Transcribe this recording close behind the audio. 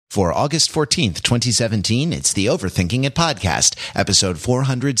For August 14th, 2017, it's the Overthinking It podcast, episode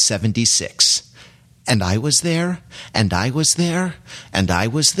 476. And I was there, and I was there, and I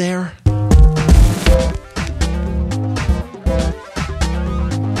was there.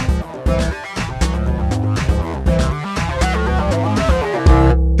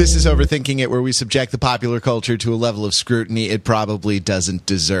 This is Overthinking It, where we subject the popular culture to a level of scrutiny it probably doesn't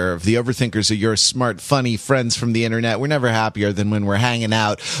deserve. The Overthinkers are your smart, funny friends from the internet. We're never happier than when we're hanging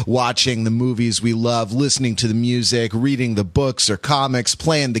out, watching the movies we love, listening to the music, reading the books or comics,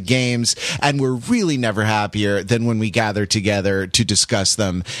 playing the games, and we're really never happier than when we gather together to discuss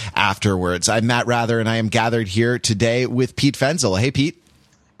them afterwards. I'm Matt Rather, and I am gathered here today with Pete Fenzel. Hey, Pete.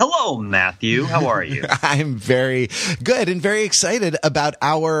 Hello, Matthew. How are you? I'm very good and very excited about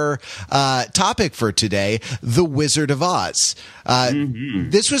our topic for today, The Wizard of Oz.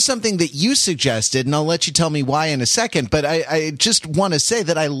 This was something that you suggested, and I'll let you tell me why in a second, but I just want to say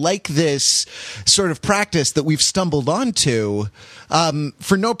that I like this sort of practice that we've stumbled onto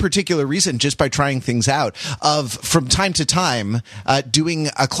for no particular reason, just by trying things out, of from time to time doing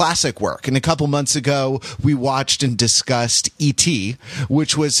a classic work. And a couple months ago, we watched and discussed E.T.,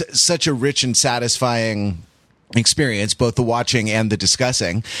 which was such a rich and satisfying experience, both the watching and the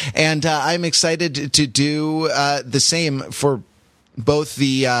discussing. And I'm excited to do the same for both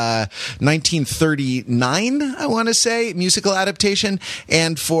the 1939, I want to say, musical adaptation,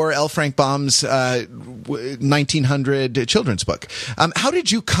 and for L. Frank Baum's 1900 children's book. How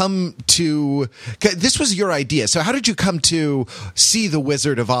did you come to... This was your idea, so how did you come to see The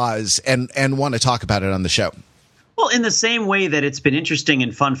Wizard of Oz and want to talk about it on the show? Well, in the same way that it's been interesting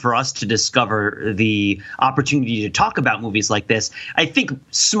and fun for us to discover the opportunity to talk about movies like this, I think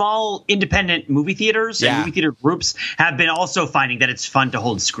small independent movie theaters and movie theater groups have been also finding that it's fun to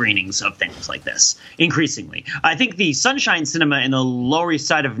hold screenings of things like this, increasingly. I think the Sunshine Cinema in the Lower East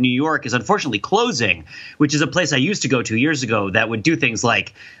Side of New York is unfortunately closing, which is a place I used to go to years ago that would do things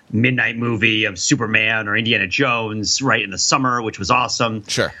like midnight movie of Superman or Indiana Jones right in the summer, which was awesome.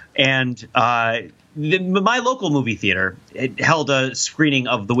 Sure. And my local movie theater, it held a screening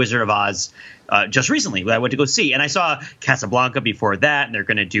of The Wizard of Oz just recently that I went to go see. And I saw Casablanca before that, and they're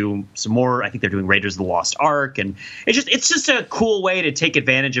going to do some more. I think they're doing Raiders of the Lost Ark. And it's just a cool way to take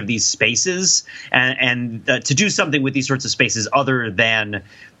advantage of these spaces and to do something with these sorts of spaces other than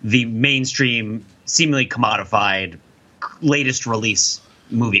the mainstream, seemingly commodified, latest release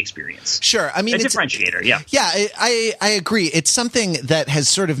movie experience. Sure. I mean, a differentiator. Yeah. Yeah, I agree. It's something that has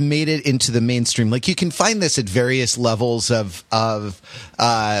sort of made it into the mainstream. Like, you can find this at various levels of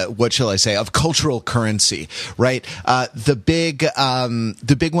what shall I say, of cultural currency, right? The big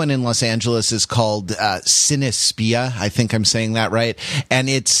one in Los Angeles is called Cinespia. I think I'm saying that right. And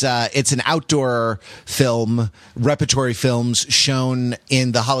it's an outdoor film, repertory films shown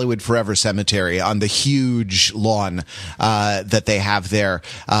in the Hollywood Forever Cemetery on the huge lawn that they have there.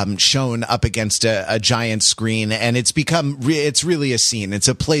 Shown up against a giant screen, and it's become it's really a scene. It's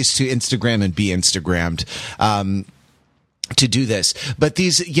a place to Instagram and be Instagrammed. To do this, but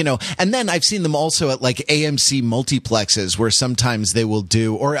these, and then I've seen them also at like AMC multiplexes, where sometimes they will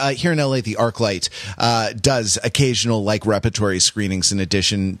do, or here in LA, the ArcLight does occasional like repertory screenings in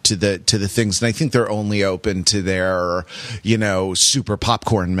addition to the things, and I think they're only open to their super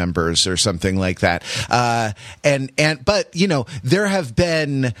popcorn members or something like that. But there have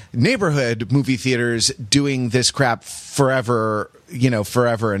been neighborhood movie theaters doing this crap forever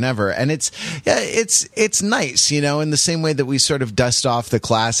and ever. And it's nice, in the same way that we sort of dust off the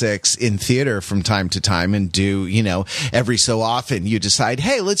classics in theater from time to time and do, every so often you decide,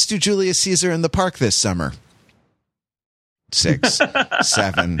 hey, let's do Julius Caesar in the Park this summer. 6,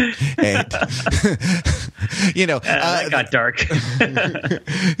 7, 8. That got dark.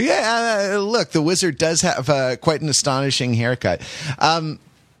 Look, the wizard does have quite an astonishing haircut.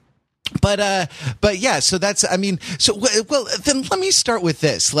 But yeah, so that's, well, then let me start with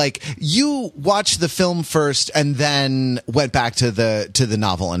this. Like, you watched the film first and then went back to the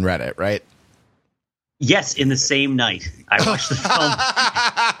novel and read it, right? Yes, in the same night I watched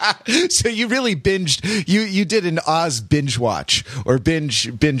the film. So you really binged. You did an Oz binge watch or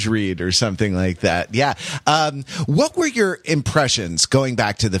binge read or something like that. Yeah. What were your impressions going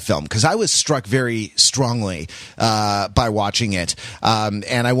back to the film? Because I was struck very strongly by watching it, and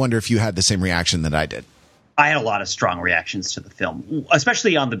I wonder if you had the same reaction that I did. I had a lot of strong reactions to the film,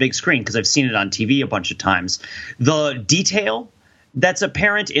 especially on the big screen, because I've seen it on TV a bunch of times. The detail that's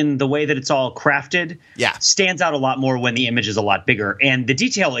apparent in the way that it's all crafted stands out a lot more when the image is a lot bigger. And the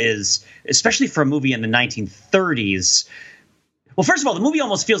detail is, especially for a movie in the 1930s, Well, first of all, the movie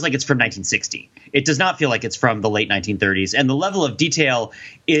almost feels like it's from 1960. It does not feel like it's from the late 1930s. And the level of detail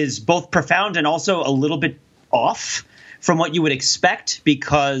is both profound and also a little bit off from what you would expect,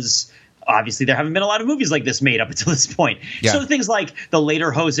 because obviously there haven't been a lot of movies like this made up until this point. Yeah. So things like the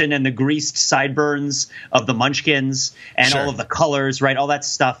lederhosen and the greased sideburns of the Munchkins and all of the colors, right, all that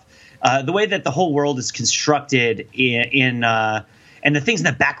stuff. The way that the whole world is constructed and the things in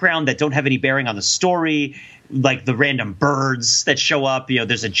the background that don't have any bearing on the story, like the random birds that show up.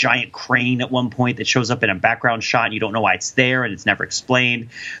 There's a giant crane at one point that shows up in a background shot, and you don't know why it's there, and it's never explained.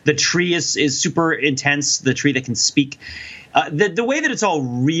 The tree is super intense, the tree that can speak. The way that it's all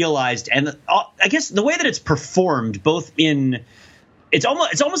realized, and I guess the way that it's performed, both in it's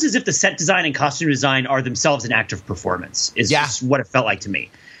almost as if the set design and costume design are themselves an act of performance, is just what it felt like to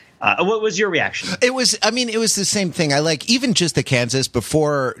me. What was your reaction? It was the same thing. I like even just the Kansas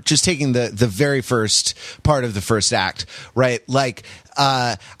before, just taking the very first part of the first act, right? Like,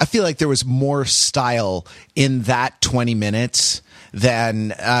 I feel like there was more style in that 20 minutes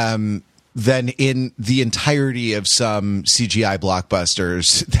than in the entirety of some CGI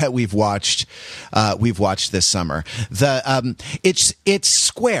blockbusters that we've watched this summer. It's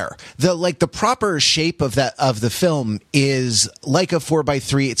square. The proper shape of the film is like a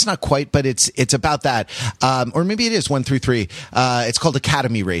 4:3. It's not quite, but it's about that. Or maybe it is 1:3. It's called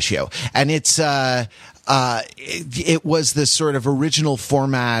Academy ratio, and it was the sort of original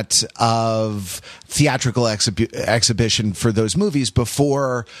format of theatrical exhibition for those movies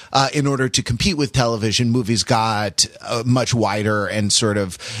before, in order to compete with television, movies got much wider, and sort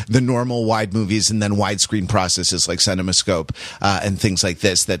of the normal wide movies, and then widescreen processes like CinemaScope and things like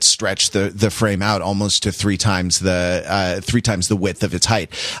this that stretch the frame out almost to three times the width of its height.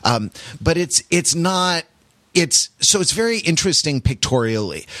 But it's not. It's very interesting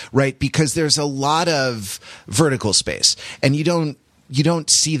pictorially, right? Because there's a lot of vertical space, and you don't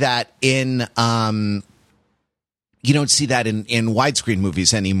see that in widescreen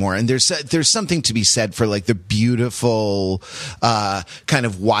movies anymore. And there's something to be said for like the beautiful kind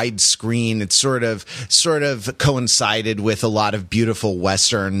of widescreen. It's sort of coincided with a lot of beautiful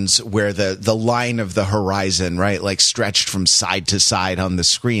westerns where the line of the horizon, right, like stretched from side to side on the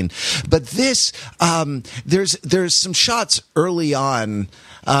screen. But this, there's some shots early on.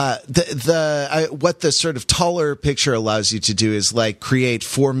 What the sort of taller picture allows you to do is like create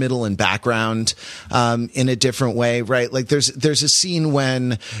fore, middle, and background in a different way, right? Like there's a scene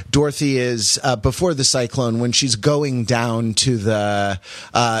when Dorothy is before the cyclone, when she's going down to the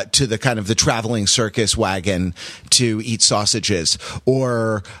kind of the traveling circus wagon to eat sausages,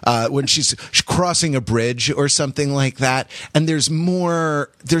 or when she's crossing a bridge or something like that. And there's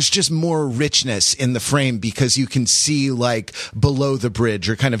just more richness in the frame because you can see like below the bridge,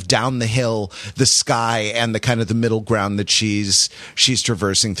 or kind of down the hill, the sky, and the kind of the middle ground that she's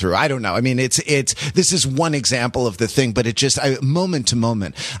traversing through. I don't know. I mean, this is one example of the thing, but moment to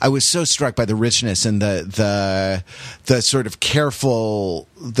moment, I was so struck by the richness and the sort of careful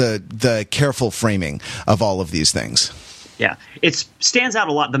framing of all of these things. Yeah, it stands out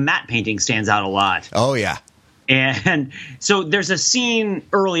a lot. The matte painting stands out a lot. Oh yeah. And so there's a scene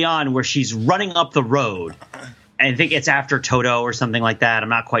early on where she's running up the road. I think it's after Toto or something like that. I'm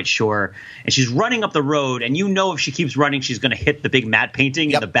not quite sure. And she's running up the road, and if she keeps running, she's going to hit the big matte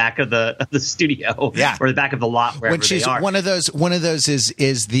painting in the back of the studio, or the back of the lot wherever they are. One of those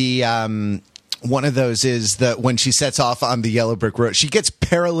is when she sets off on the yellow brick road. She gets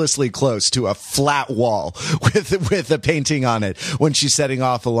perilously close to a flat wall with a painting on it when she's setting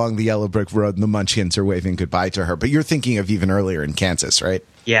off along the yellow brick road, and the Munchkins are waving goodbye to her. But you're thinking of even earlier in Kansas, right?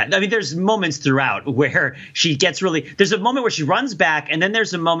 Yeah, I mean, there's moments throughout where she gets there's a moment where she runs back, and then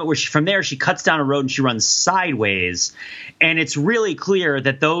there's a moment where from there she cuts down a road and she runs sideways. And it's really clear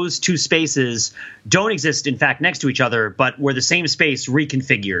that those two spaces don't exist, in fact, next to each other, but were the same space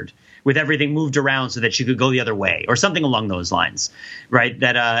reconfigured, with everything moved around so that she could go the other way, or something along those lines, right?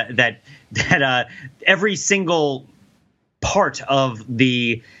 That every single part of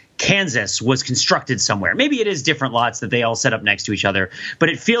the Kansas was constructed somewhere. Maybe it is different lots that they all set up next to each other, but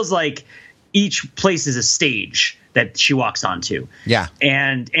it feels like each place is a stage that she walks onto. Yeah.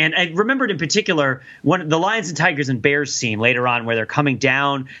 And I remembered in particular the Lions and Tigers and Bears scene later on, where they come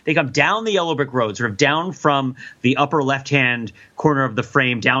down the yellow brick road, sort of down from the upper left-hand corner of the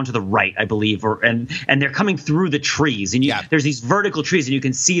frame down to the right, I believe, and they're coming through the trees, and there's these vertical trees, and you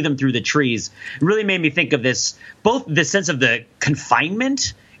can see them through the trees. It really made me think of this, both the sense of the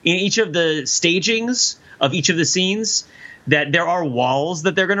confinement in each of the stagings of each of the scenes, that there are walls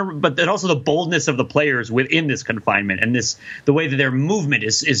that they're going to, but then also the boldness of the players within this confinement, and the way that their movement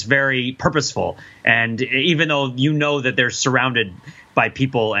is very purposeful. And even though that they're surrounded by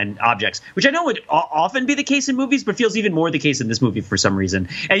people and objects, which I know would often be the case in movies, but feels even more the case in this movie for some reason.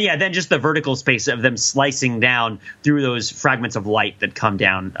 And then just the vertical space of them slicing down through those fragments of light that come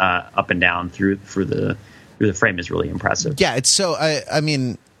down up and down through the frame is really impressive. Yeah, it's so. I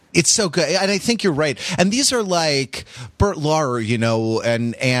mean, it's so good, and I think you're right. And these are like Burt Lauer,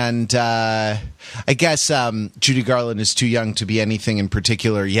 and I guess Judy Garland is too young to be anything in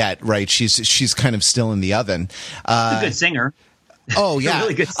particular yet, right? She's kind of still in the oven. She's a good singer. Oh yeah.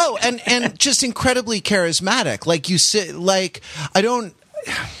 Really good. Oh, and just incredibly charismatic. Like you say, like I don't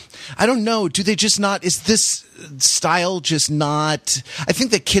know. Do they just not? Is this style just not? I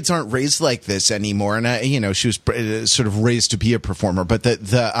think that kids aren't raised like this anymore. And she was sort of raised to be a performer, but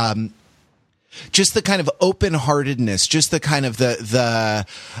just the kind of open-heartedness, just the kind of the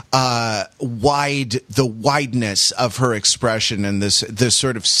wideness of her expression, and this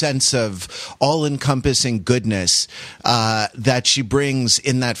sort of sense of all-encompassing goodness that she brings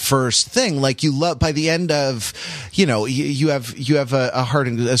in that first thing. Like you love by the end of, you have a heart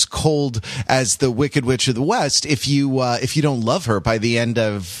as cold as the Wicked Witch of the West if you don't love her by the end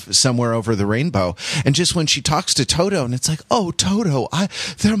of Somewhere Over the Rainbow. And just when she talks to Toto, and it's like, oh, Toto,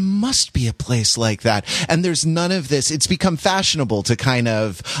 there must be a place like that. And there's none of this. It's become fashionable to kind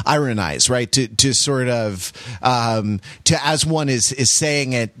of ironize, right? To sort of as one is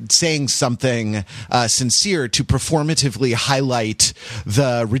saying something sincere, to performatively highlight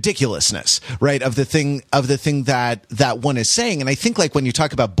the ridiculousness, right, of the thing that one is saying. And I think, like, when you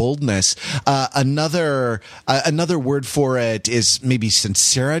talk about boldness, another word for it is maybe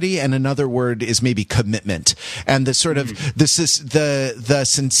sincerity, and another word is maybe commitment. And the sort of the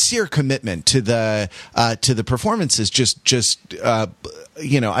sincere commitment to the performances just I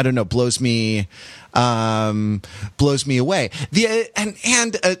don't know, blows me away.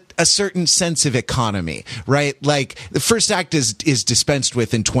 And a certain sense of economy, right? Like the first act is dispensed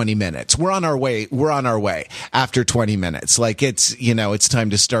with in 20 minutes. We're on our way after 20 minutes. Like it's time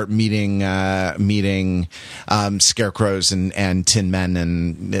to start meeting scarecrows and tin men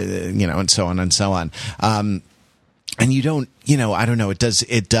and and so on and so on. And you don't, I don't know. It does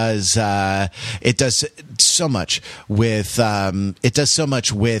so much with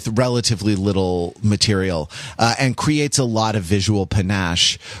relatively little material, and creates a lot of visual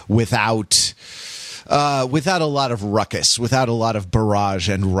panache without a lot of ruckus, without a lot of barrage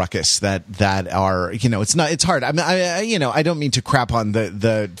and ruckus that are, it's hard. I mean, I don't mean to crap on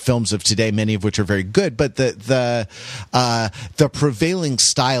the films of today, many of which are very good, but the prevailing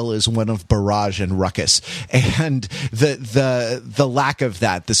style is one of barrage and ruckus, and the lack of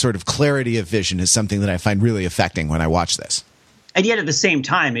that, the sort of clarity of vision, is something that I find really affecting when I watch this. And yet at the same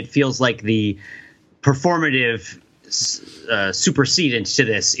time, it feels like the performative supersedent to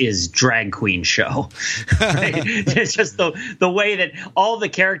this is drag queen show. Right? It's just the way that all the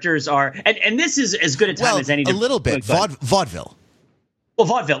characters are, and this is as good a time as any. A little bit vaudeville. Well,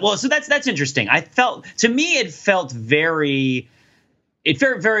 vaudeville. Well, so that's interesting. To me, it felt very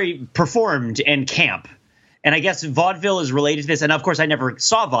performed and camp. And I guess vaudeville is related to this. And of course, I never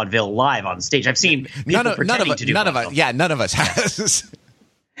saw vaudeville live on stage. I've seen people pretending to do vaudeville. None of us has.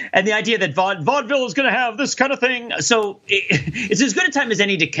 And the idea that vaudeville is going to have this kind of thing. So it's as good a time as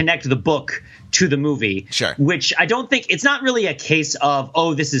any to connect the book to the movie. Sure. Which I don't think – it's not really a case of,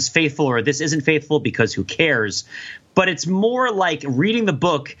 oh, this is faithful or this isn't faithful, because who cares? But it's more like reading the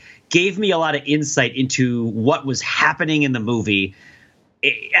book gave me a lot of insight into what was happening in the movie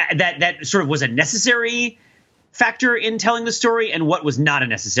that sort of was a necessary factor in telling the story, and what was not a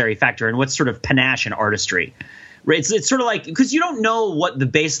necessary factor, and what's sort of panache and artistry. It's sort of like, because you don't know what the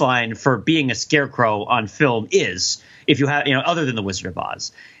baseline for being a scarecrow on film is, if you have, other than The Wizard of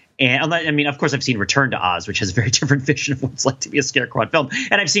Oz. And I mean, of course, I've seen Return to Oz, which has a very different vision of what it's like to be a scarecrow on film.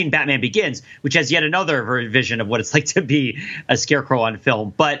 And I've seen Batman Begins, which has yet another vision of what it's like to be a scarecrow on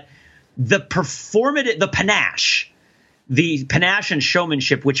film. But the panache and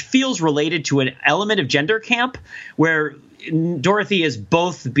showmanship, which feels related to an element of gender camp, where Dorothy is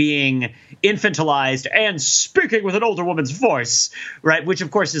both being infantilized and speaking with an older woman's voice, right? Which,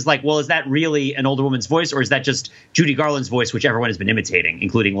 of course, is like, well, is that really an older woman's voice, or is that just Judy Garland's voice, which everyone has been imitating,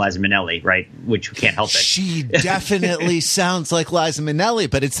 including Liza Minnelli, right? Which can't help it. She definitely sounds like Liza Minnelli,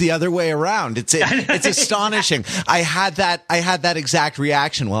 but it's the other way around. It's astonishing. I had that exact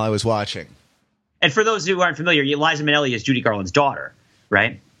reaction while I was watching. And for those who aren't familiar, Liza Minnelli is Judy Garland's daughter,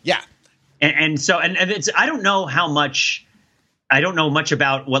 right? Yeah. And so it's, I don't know much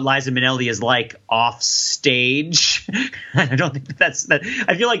about what Liza Minnelli is like off stage. I don't think that's that.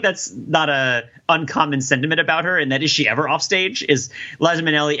 I feel like that's not a uncommon sentiment about her. And that, is she ever off stage? Is Liza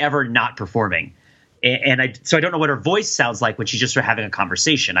Minnelli ever not performing? So I don't know what her voice sounds like when she's just having a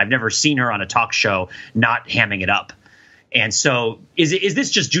conversation. I've never seen her on a talk show not hamming it up. And so is this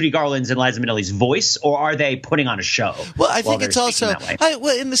just Judy Garland's and Liza Minnelli's voice, or are they putting on a show? Well, I think it's also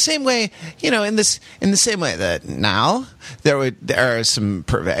in the same way, in the same way that now there are some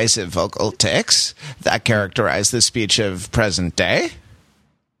pervasive vocal tics that characterize the speech of present day.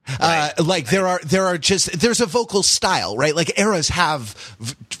 Right. Like there's a vocal style, right? Like eras have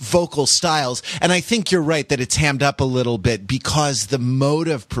vocal styles, and I think you're right that it's hammed up a little bit because the mode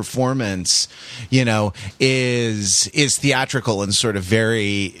of performance, is theatrical and sort of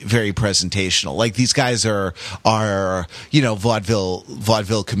very, very presentational. Like these guys are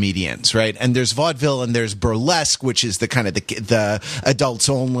vaudeville comedians, right? And there's vaudeville and there's burlesque, which is the kind of the adults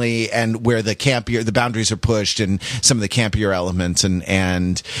only, and where the boundaries are pushed and some of the campier elements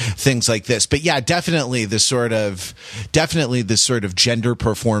and things like this. But yeah, definitely the sort of gender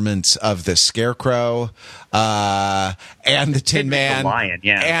performance of the Scarecrow and the Tin Man, the Lion,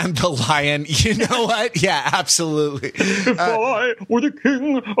 and the Lion. You know what? Yeah, absolutely. If I were the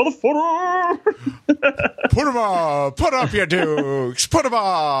king of the forest, put 'em up, put up your dukes, put 'em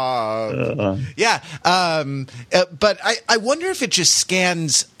up. Yeah, but I wonder if it just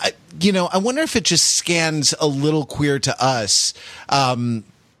scans. I wonder if it just scans a little queer to us. I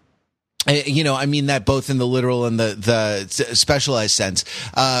mean that both in the literal and the specialized sense,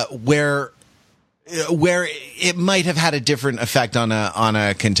 where it might have had a different effect on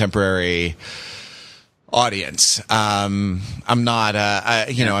a contemporary audience. I'm not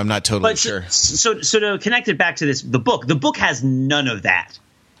totally sure. So to connect it back to the book has none of that.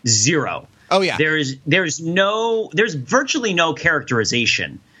 Zero. Oh yeah. There's virtually no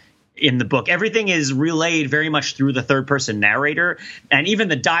characterization in the book. Everything is relayed very much through the third person narrator, and even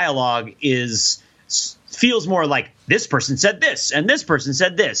the dialogue feels more like this person said this and this person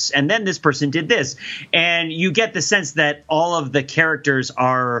said this and then this person did this, and you get the sense that all of the characters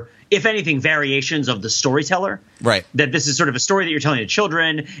are, if anything, variations of the storyteller. Right. That this is sort of a story that you're telling to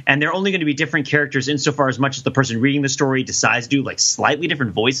children, and they're only going to be different characters insofar as much as the person reading the story decides to do like slightly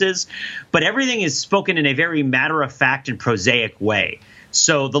different voices, but everything is spoken in a very matter-of-fact and prosaic way.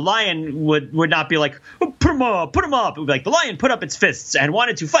 So the lion would not be like, put him up. It would be like, the lion put up its fists and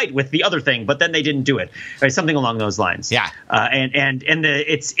wanted to fight with the other thing, but then they didn't do it. Right? Something along those lines. Yeah.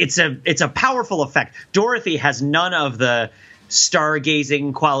 It's a powerful effect. Dorothy has none of the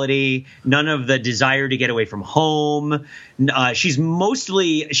stargazing quality, none of the desire to get away from home. She feels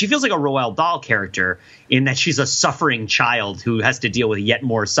like a Roald Dahl character in that she's a suffering child who has to deal with yet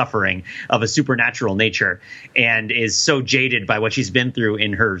more suffering of a supernatural nature, and is so jaded by what she's been through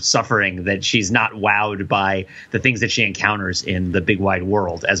in her suffering that she's not wowed by the things that she encounters in the big wide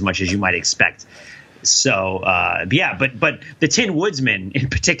world as much as you might expect. So, but the Tin Woodsman in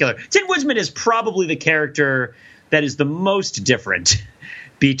particular, Tin Woodsman is probably the character that is the most different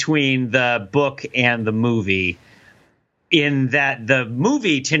between the book and the movie, in that the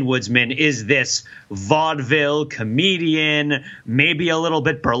movie Tin Woodsman is this vaudeville comedian, maybe a little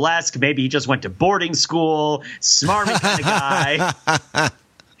bit burlesque, maybe he just went to boarding school, smarmy kind of guy.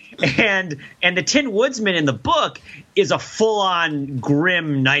 And the Tin Woodsman in the book is a full-on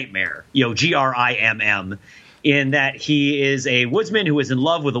grim nightmare, Grimm, in that he is a woodsman who was in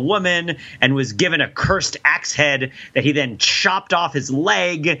love with a woman and was given a cursed axe head that he then chopped off his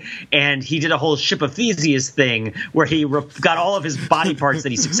leg, and he did a whole Ship of Theseus thing where he got all of his body parts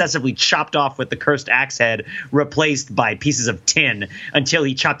that he successively chopped off with the cursed axe head replaced by pieces of tin until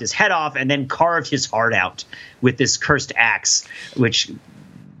he chopped his head off and then carved his heart out with this cursed axe, which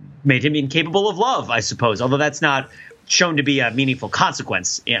made him incapable of love, I suppose, although that's not shown to be a meaningful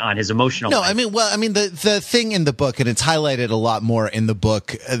consequence on his emotional life. The thing in the book, and it's highlighted a lot more in the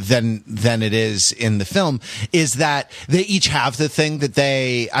book than it is in the film, is that they each have the thing that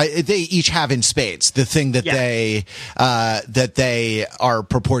they each have in spades, the thing that they are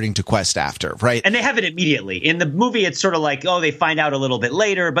purporting to quest after, right? And they have it immediately. In the movie, it's sort of like, they find out a little bit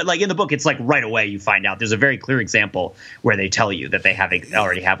later, but like in the book, it's like right away you find out. There's a very clear example where they tell you that they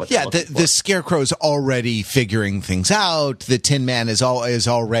already have what they're looking for. The Scarecrow's already figuring things out. out, the Tin Man is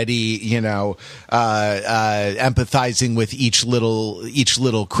already, empathizing with each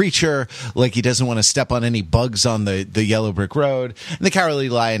little creature. Like, he doesn't want to step on any bugs on the yellow brick road. And the Cowardly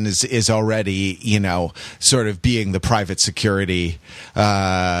Lion is already, sort of being the private security,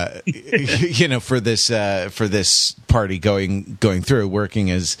 for this party going through, working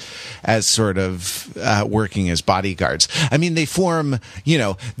as sort of working as bodyguards. I mean, they form,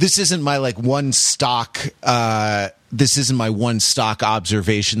 this isn't my one stock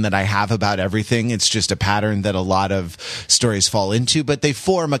observation that I have about everything. It's just a pattern that a lot of stories fall into, but they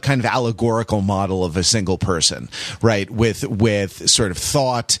form a kind of allegorical model of a single person, right? With sort of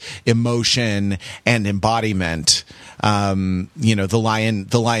thought, emotion, and embodiment. The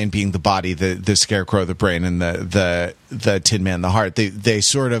lion being the body, the scarecrow, the brain, and the Tin Man, the heart. They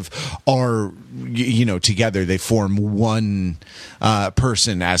sort of are, together they form one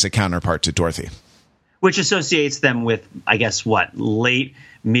person as a counterpart to Dorothy. Which associates them with, I guess, late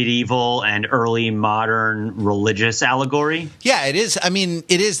medieval and early modern religious allegory? Yeah, it is. I mean,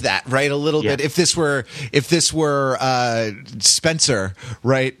 it is that, right? A little bit. If this were Spencer,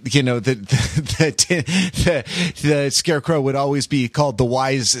 right? The scarecrow would always be called the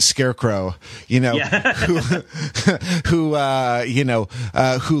wise scarecrow. Who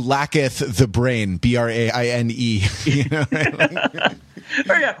lacketh the brain, BRAINE.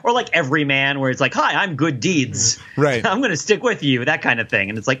 Or like Every Man, where it's like, hi, I'm good deeds. Right. I'm going to stick with you, that kind of thing.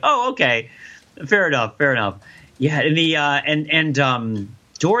 And it's like, oh, okay. Fair enough. Yeah. And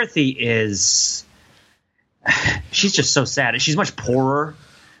Dorothy is, she's just so sad. She's much poorer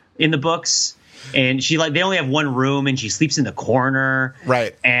in the books. And they only have one room and she sleeps in the corner.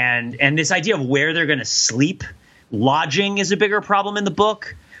 Right. And this idea of where they're going to sleep, lodging is a bigger problem in the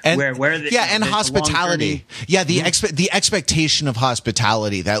book. And and hospitality. Yeah, the expectation of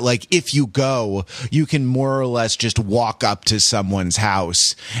hospitality, that if you go, you can more or less just walk up to someone's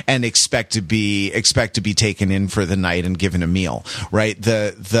house and expect to be taken in for the night and given a meal, right?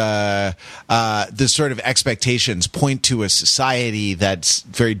 The sort of expectations point to a society that's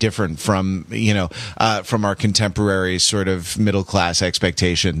very different from from our contemporary sort of middle class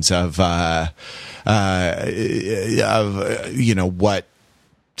expectations of what,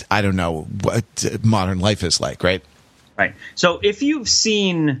 I don't know, what modern life is like, right? Right. So if you've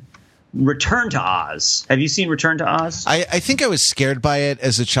seen Return to Oz, have you seen Return to Oz? I think I was scared by it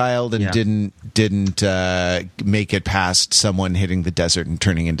as a child and didn't make it past someone hitting the desert and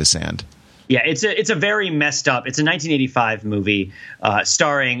turning into sand. Yeah, it's a very messed up. It's a 1985 movie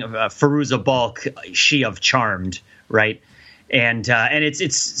starring Fairuza Balk, she of Charmed, right? And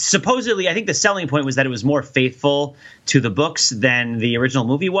it's supposedly, I think the selling point was that it was more faithful to the books than the original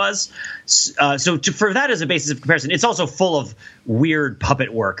movie was. For that as a basis of comparison, it's also full of weird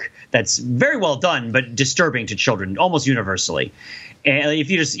puppet work that's very well done, but disturbing to children almost universally. And if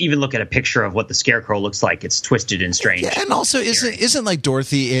you just even look at a picture of what the Scarecrow looks like, it's twisted and strange. Yeah, and also isn't like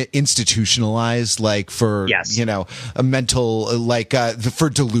Dorothy institutionalized, for a mental for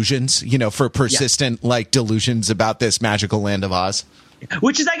delusions, for persistent delusions about this magical land of Oz,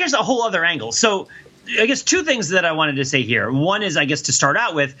 which is, I guess, a whole other angle. So I guess two things that I wanted to say here. One is, I guess, to start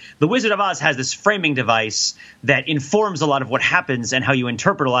out with, The Wizard of Oz has this framing device that informs a lot of what happens and how you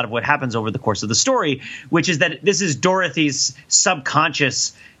interpret a lot of what happens over the course of the story, which is that this is Dorothy's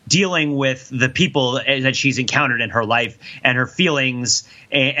subconscious dealing with the people that she's encountered in her life and her feelings,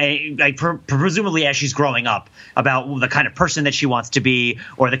 presumably as she's growing up, about the kind of person that she wants to be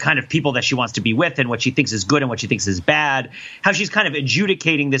or the kind of people that she wants to be with and what she thinks is good and what she thinks is bad, how she's kind of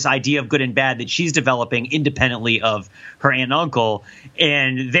adjudicating this idea of good and bad that she's developing independently of her aunt and uncle.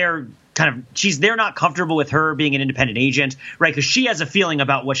 And they're not comfortable with her being an independent agent, right? Because she has a feeling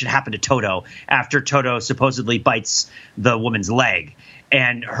about what should happen to Toto after Toto supposedly bites the woman's leg.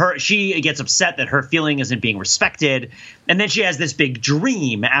 And she gets upset that her feeling isn't being respected. And then she has this big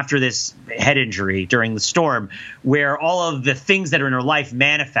dream after this head injury during the storm, where all of the things that are in her life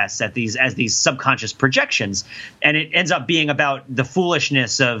manifest as these subconscious projections. And it ends up being about the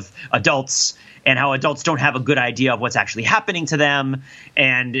foolishness of adults and how adults don't have a good idea of what's actually happening to them.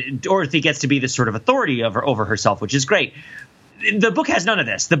 And Dorothy gets to be this sort of authority over herself, which is great. The book has none of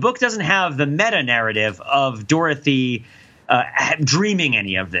this. The book doesn't have the meta narrative of Dorothy dreaming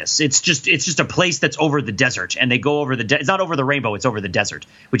any of this. It's just a place that's over the desert, and they go over it's not over the rainbow, it's over the desert,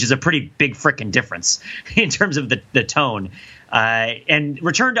 which is a pretty big frickin' difference in terms of the tone. And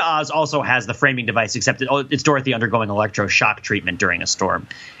Return to Oz also has the framing device, except it's Dorothy undergoing electroshock treatment during a storm,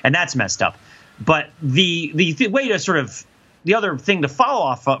 and that's messed up. But the way to sort of, the other thing to follow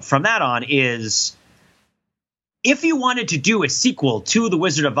off from that on is if you wanted to do a sequel to The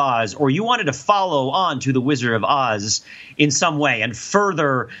Wizard of Oz, or you wanted to follow on to The Wizard of Oz in some way and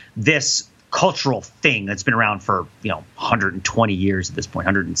further this cultural thing that's been around for 120 years at this point,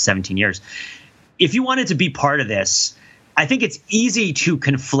 117 years, if you wanted to be part of this, I think it's easy to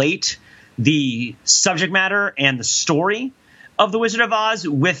conflate the subject matter and the story of The Wizard of Oz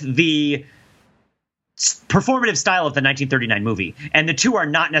with the performative style of the 1939 movie, and the two are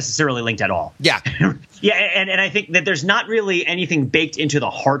not necessarily linked at all. Yeah. Yeah, and I think that there's not really anything baked into the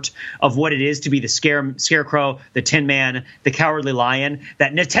heart of what it is to be the Scarecrow, the Tin Man, the Cowardly Lion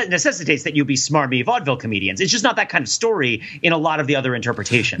that necessitates that you be smarmy vaudeville comedians. It's just not that kind of story in a lot of the other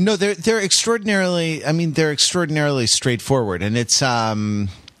interpretations. No, they're extraordinarily. I mean, they're extraordinarily straightforward, and it's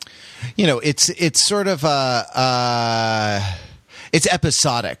it's sort of it's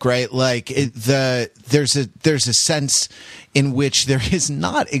episodic, right? Like there's a sense in which there is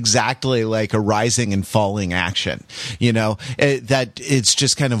not exactly like a rising and falling action, that it's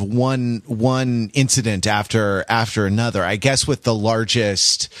just kind of one incident after another. I guess with the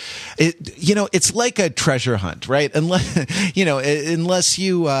largest, it's like a treasure hunt, right? Unless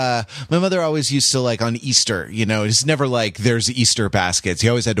you, my mother always used to, like, on Easter, it's never like there's Easter baskets. You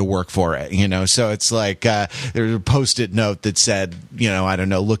always had to work for it, so it's like, there's a Post-it note that said, I don't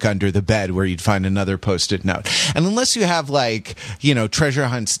know, look under the bed, where you'd find another Post-it note. And unless you have, like, treasure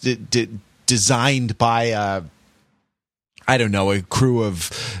hunts designed by I don't know, a crew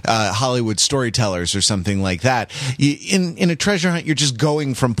of Hollywood storytellers or something like that. In a treasure hunt, you're just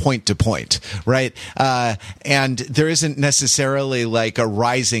going from point to point, right? And there isn't necessarily like a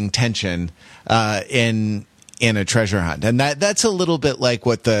rising tension in a treasure hunt, and that's a little bit like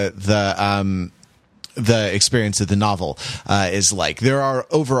what the experience of the novel is like. There are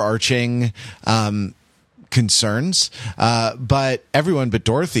overarching concerns, but everyone but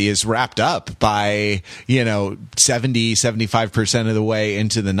Dorothy is wrapped up by 70-75% of the way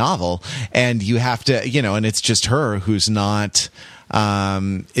into the novel, and you have to and it's just her who's not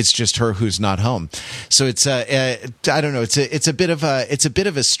home. So it's I don't know, it's a bit of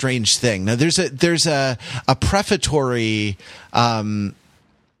a strange thing. Now there's a prefatory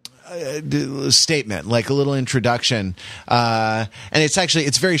statement, like a little introduction, and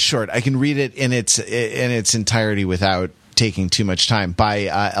it's very short. I can read it in its entirety without taking too much time, by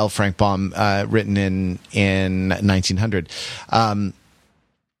L. Frank Baum, written in 1900.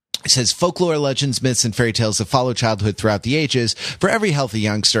 It says, folklore, legends, myths, and fairy tales have followed childhood throughout the ages, for every healthy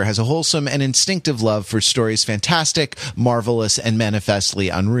youngster has a wholesome and instinctive love for stories fantastic, marvelous, and manifestly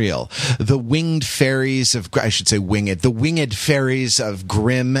unreal. The winged fairies of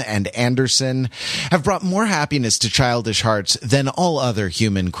Grimm and Andersen have brought more happiness to childish hearts than all other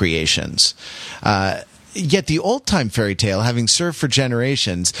human creations. Yet the old-time fairy tale, having served for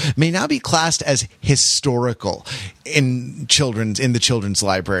generations, may now be classed as historical in the children's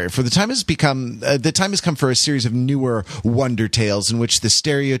library. For the time has come for a series of newer wonder tales in which the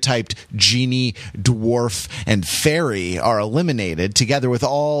stereotyped genie, dwarf, and fairy are eliminated, together with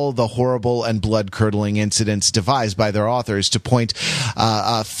all the horrible and blood-curdling incidents devised by their authors to point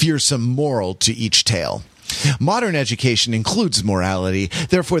a fearsome moral to each tale. Modern education includes morality.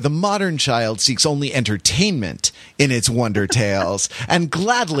 Therefore, the modern child seeks only entertainment in its wonder tales and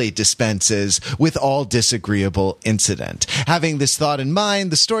gladly dispenses with all disagreeable incident. Having this thought in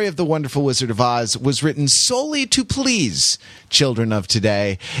mind, the story of The Wonderful Wizard of Oz was written solely to please children of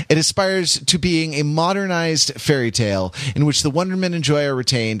today. It aspires to being a modernized fairy tale in which the wonderment and joy are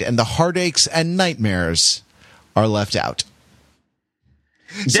retained and the heartaches and nightmares are left out.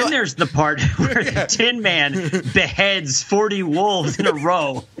 Then there's the part where the Tin Man beheads 40 wolves in a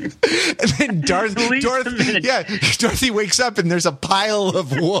row. And then Dorothy wakes up and there's a pile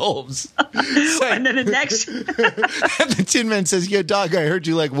of wolves. And then the next... and the Tin Man says, yo, dog, I heard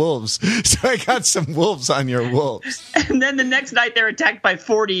you like wolves. So I got some wolves on your wolves. And then the next night they're attacked by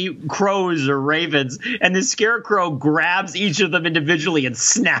 40 crows or ravens, and the Scarecrow grabs each of them individually and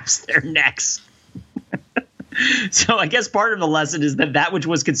snaps their necks. So I guess part of the lesson is that which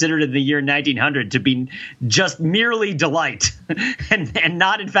was considered in the year 1900 to be just merely delight and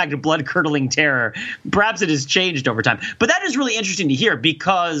not, in fact, a blood-curdling terror, perhaps it has changed over time. But that is really interesting to hear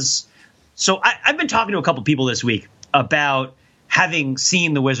because – so I've been talking to a couple people this week about having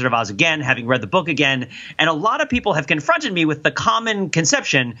seen The Wizard of Oz again, having read the book again, and a lot of people have confronted me with the common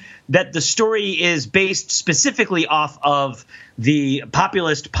conception that the story is based specifically off of the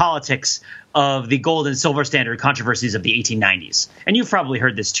populist politics of the gold and silver standard controversies of the 1890s. And you've probably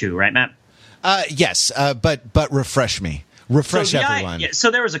heard this too, right, Matt? Yes, but refresh me. Refresh everyone.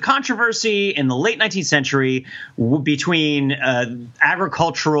 So there was a controversy in the late 19th century between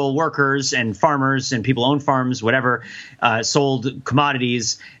agricultural workers and farmers and people who own farms, whatever, sold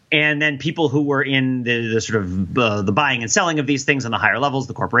commodities. And then people who were in the sort of the buying and selling of these things on the higher levels,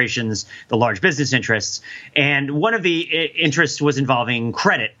 the corporations, the large business interests. And one of the interests was involving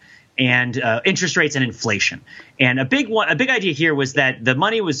credit and interest rates and inflation. And a big idea here was that the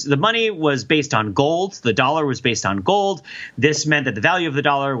money was based on gold. The dollar was based on gold. This meant that the value of the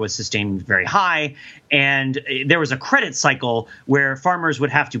dollar was sustained very high. And there was a credit cycle where farmers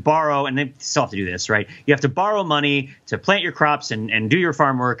would have to borrow, and they still have to do this, right? You have to borrow money to plant your crops and do your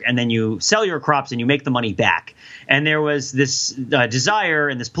farm work, and then you sell your crops and you make the money back. And there was this desire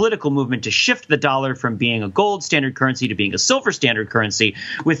and this political movement to shift the dollar from being a gold standard currency to being a silver standard currency,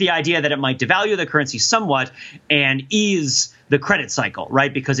 with the idea that it might devalue the currency somewhat and ease the credit cycle,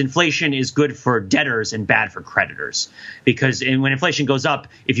 right? Because inflation is good for debtors and bad for creditors. Because when inflation goes up,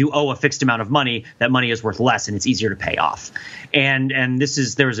 if you owe a fixed amount of money, that money is worth less and it's easier to pay off. And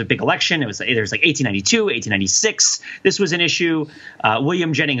there was a big election. There was like 1892, 1896. This was an issue.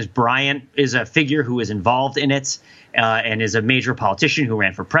 William Jennings Bryan is a figure who is involved in it and is a major politician who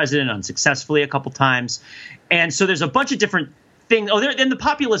ran for president unsuccessfully a couple times. And so there's a bunch of different things. And the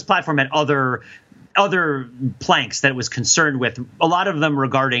populist platform had other planks that it was concerned with, a lot of them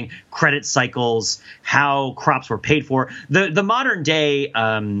regarding credit cycles, how crops were paid for. The modern day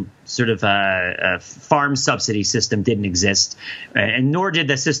farm subsidy system didn't exist, and nor did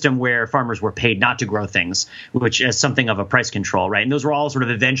the system where farmers were paid not to grow things, which is something of a price control, right? And those were all sort of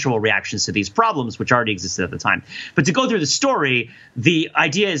eventual reactions to these problems, which already existed at the time. But to go through the story, the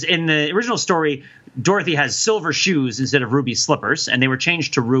idea is in the original story, Dorothy has silver shoes instead of ruby slippers, and they were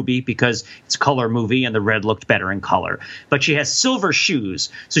changed to ruby because it's a color movie and the red looked better in color. But she has silver shoes.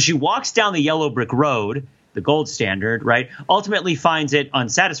 So she walks down the yellow brick road, the gold standard, right? Ultimately finds it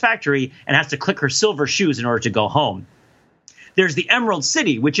unsatisfactory and has to click her silver shoes in order to go home. There's the Emerald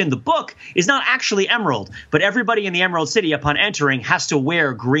City, which in the book is not actually emerald, but everybody in the Emerald City upon entering has to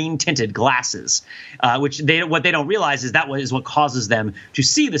wear green-tinted glasses, what they don't realize is that is what causes them to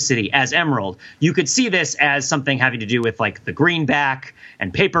see the city as emerald. You could see this as something having to do with like the greenback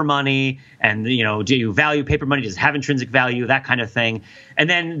and paper money, and do you value paper money? Does it have intrinsic value? That kind of thing. And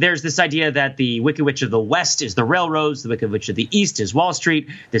then there's this idea that the Wicked Witch of the West is the railroads, the Wicked Witch of the East is Wall Street,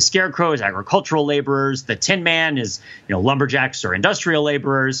 the Scarecrow is agricultural laborers, the Tin Man is lumberjacks or industrial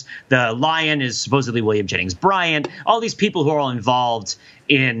laborers, the Lion is supposedly William Jennings Bryan. All these people who are all involved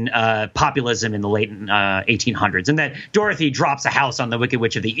in populism in the late 1800s, and that Dorothy drops a house on the Wicked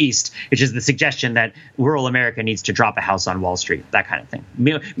Witch of the East, which is the suggestion that rural America needs to drop a house on Wall Street, that kind of thing.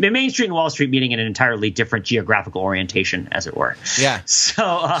 Main Street and Wall Street meeting in an entirely different geographical orientation, as it were. Yeah.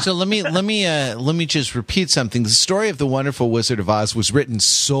 So let me just repeat something. The story of The Wonderful Wizard of Oz was written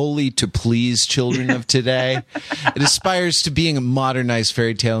solely to please children of today. It aspires to being a modernized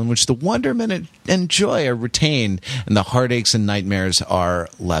fairy tale in which the wonderment and joy are retained and the heartaches and nightmares are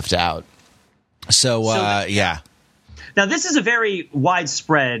left out. Yeah. Now, this is a very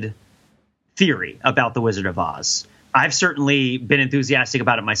widespread theory about The Wizard of Oz. I've certainly been enthusiastic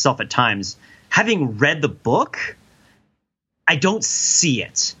about it myself at times. Having read the book, I don't see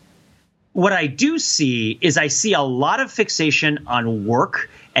it. What I do see is I see a lot of fixation on work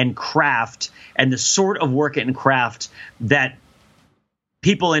and craft and the sort of work and craft that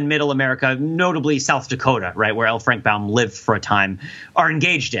people in Middle America, notably South Dakota, right, where L. Frank Baum lived for a time, are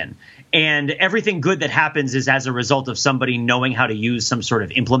engaged in. And everything good that happens is as a result of somebody knowing how to use some sort of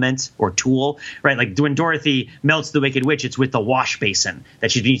implement or tool, right? Like when Dorothy melts the Wicked Witch, it's with the wash basin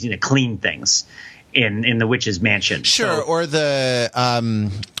that she's using to clean things in the witch's mansion. Sure. So, or the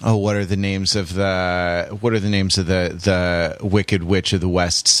what are the names of the Wicked Witch of the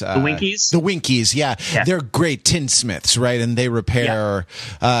West's the Winkies? The Winkies, yeah. They're great tinsmiths, right? And they repair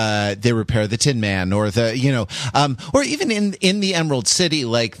the Tin Man, or or even in the Emerald City,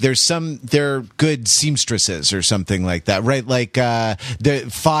 like they're good seamstresses or something like that, right? Like they're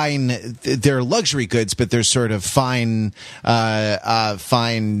luxury goods, but they're sort of fine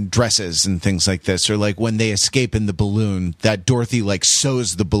dresses and things like this. Or like when they escape in the balloon, that Dorothy like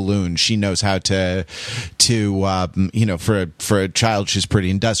sews the balloon. She knows how to for a child, she's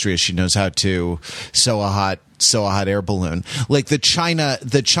pretty industrious. She knows how to sew a hot air balloon. Like the China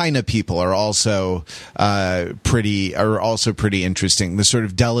people are also pretty interesting. The sort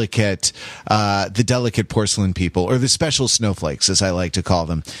of delicate porcelain people, or the special snowflakes, as I like to call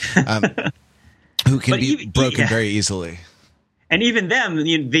them, who can be broken very easily. And even them,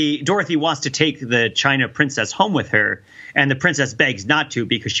 the Dorothy wants to take the China princess home with her, and the princess begs not to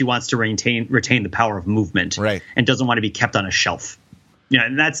because she wants to retain the power of movement, right, and doesn't want to be kept on a shelf.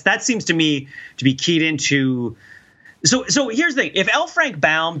 And that seems to me to be keyed into. So here's the thing: if L. Frank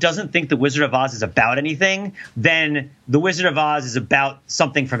Baum doesn't think the Wizard of Oz is about anything, then the Wizard of Oz is about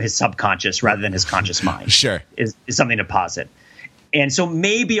something from his subconscious rather than his conscious mind. Sure, is something to posit. And so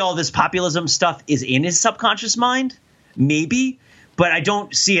maybe all this populism stuff is in his subconscious mind. Maybe, but I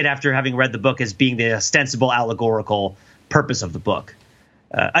don't see it after having read the book as being the ostensible allegorical purpose of the book.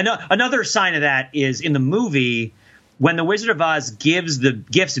 Another sign of that is in the movie when the Wizard of Oz gives the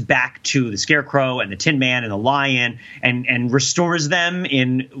gifts back to the Scarecrow and the Tin Man and the Lion and restores them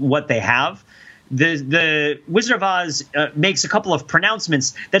in what they have. The Wizard of Oz makes a couple of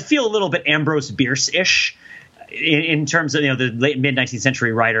pronouncements that feel a little bit Ambrose Bierce-ish. In terms of the late mid-19th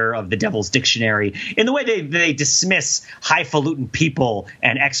century writer of the Devil's Dictionary, in the way they dismiss highfalutin people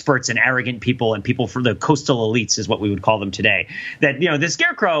and experts and arrogant people and people for the coastal elites is what we would call them today. That the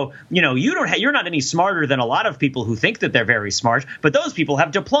Scarecrow, you're not any smarter than a lot of people who think that they're very smart, but those people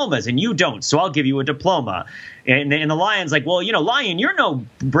have diplomas and you don't, so I'll give you a diploma. And the Lion's like, well, Lion, you're no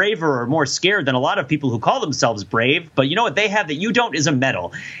braver or more scared than a lot of people who call themselves brave, but you know what they have that you don't is a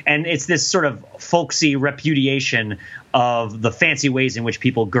medal. And it's this sort of folksy repudiation of the fancy ways in which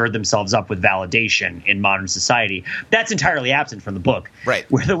people gird themselves up with validation in modern society. That's entirely absent from the book. Right.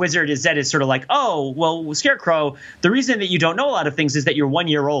 Where the wizard is said is sort of like, oh, well, Scarecrow, the reason that you don't know a lot of things is that you're 1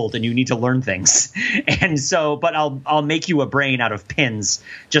 year old and you need to learn things. And so, but I'll make you a brain out of pins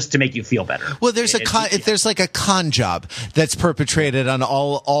just to make you feel better. Well, there's there's like a con job that's perpetrated on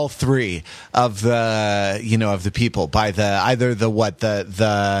all three of the of the people by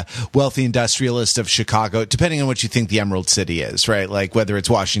the wealthy industrialist of Chicago, depending on what you think the Emerald City is, right? Like whether it's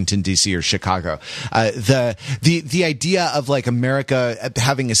Washington D.C. or Chicago. The idea of like America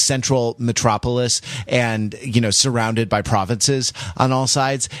having a central metropolis and surrounded by provinces on all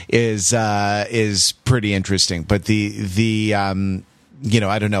sides is pretty interesting. But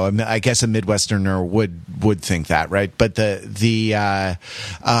I don't know. I guess a Midwesterner would think that, right? But the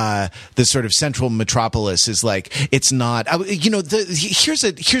sort of central metropolis is like it's not.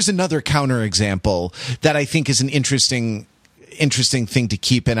 Here's another counterexample that I think is an interesting thing to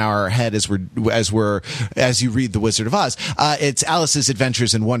keep in our head as you read The Wizard of Oz. It's Alice's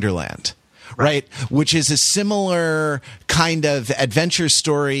Adventures in Wonderland. Right, which is a similar kind of adventure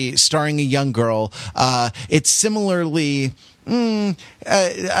story starring a young girl. It similarly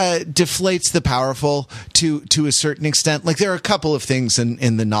deflates the powerful to a certain extent. Like there are a couple of things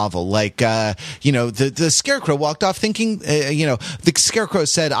in the novel, like the Scarecrow walked off thinking, the Scarecrow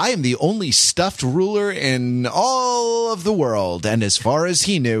said, "I am the only stuffed ruler in all of the world," and as far as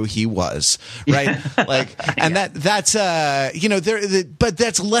he knew, he was right. Like, and that's but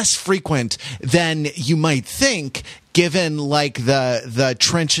that's less frequent than you might think, given like the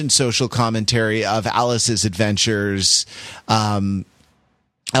trenchant social commentary of Alice's Adventures in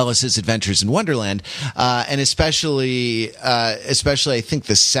Wonderland, and especially I think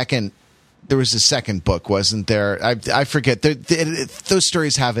there was a second book, wasn't there? I forget. Those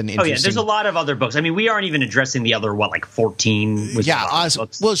stories have an interesting. Oh yeah, there's a lot of other books. I mean, we aren't even addressing the other 14. Books.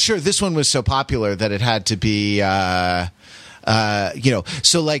 Well, sure. This one was so popular that it had to be.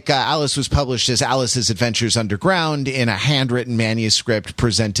 So like Alice was published as Alice's Adventures Underground in a handwritten manuscript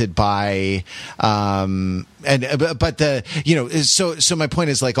presented by so my point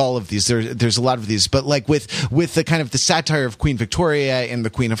is like all of these there's a lot of these, but like with the kind of the satire of Queen Victoria and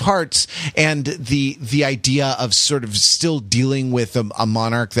the Queen of Hearts and the idea of sort of still dealing with a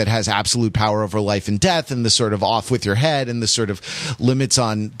monarch that has absolute power over life and death and the sort of off with your head and the sort of limits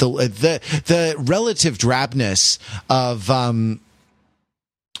on the relative drabness of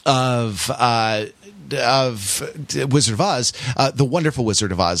Wizard of Oz, The Wonderful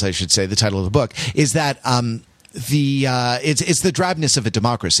Wizard of Oz, I should say, the title of the book, is that it's the drabness of a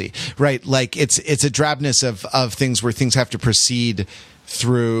democracy, right? Like it's a drabness of things where things have to proceed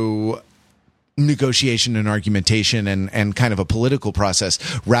through negotiation and argumentation and kind of a political process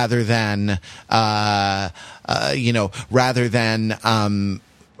rather than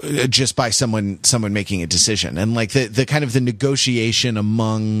just by someone making a decision. And like the kind of the negotiation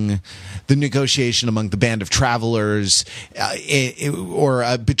among the band of travelers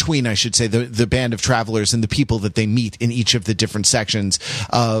between, I should say, the band of travelers and the people that they meet in each of the different sections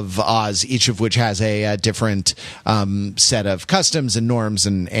of Oz, each of which has a different set of customs and norms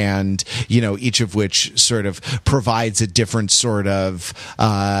and each of which sort of provides a different sort of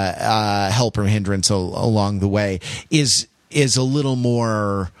help or hindrance along the way is a little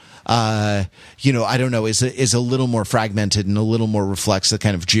more. I don't know, is a little more fragmented and a little more reflects the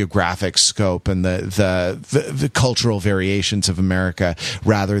kind of geographic scope and the cultural variations of America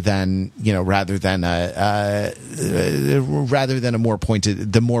rather than a more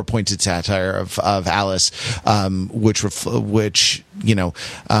pointed satire of Alice, which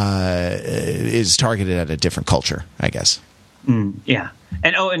is targeted at a different culture, I guess. Yeah,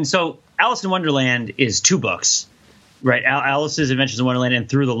 and so Alice in Wonderland is 2 books. Right, Alice's Adventures in Wonderland and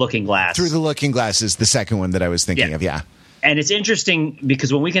Through the Looking Glass. Through the Looking Glass is the second one that I was thinking of, yeah. And it's interesting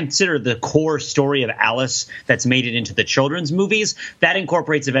because when we consider the core story of Alice that's made it into the children's movies, that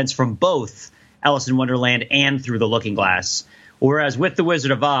incorporates events from both Alice in Wonderland and Through the Looking Glass. Whereas with The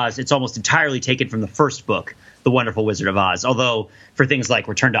Wizard of Oz, it's almost entirely taken from the first book, The Wonderful Wizard of Oz. Although for things like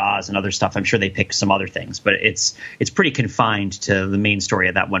Return to Oz and other stuff, I'm sure they pick some other things. But it's pretty confined to the main story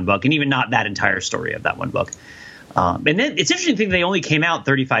of that one book, and even not that entire story of that one book. And then it's interesting to think they only came out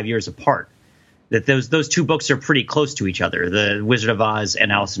 35 years apart, that those 2 books are pretty close to each other, The Wizard of Oz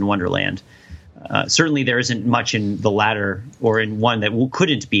and Alice in Wonderland. Certainly there isn't much in the latter or in one that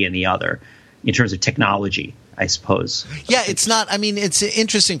couldn't be in the other in terms of technology, I suppose. Yeah, it's not. I mean, it's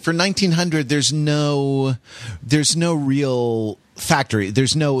interesting. For 1900, there's no real factory.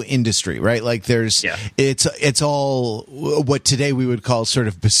 There's no industry, right? Like it's all what today we would call sort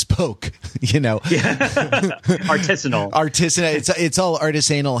of bespoke, artisanal. It's all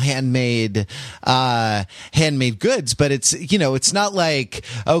artisanal, handmade goods. But it's not like,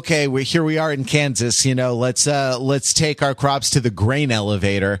 okay, we are in Kansas, let's take our crops to the grain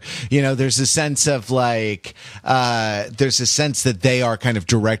elevator. There's a sense of there's a sense that they are kind of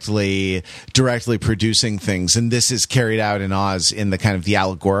directly producing things, and this is carried out in Oz in the kind of the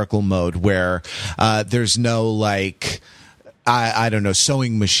allegorical mode where there's no I don't know,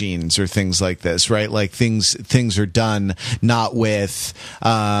 sewing machines or things like this, right? Like things are done not with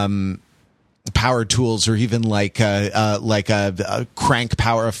power tools or even like a crank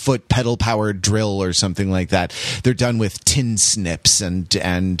power, a foot pedal powered drill or something like that. They're done with tin snips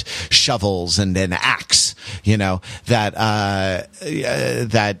and shovels and an axe, that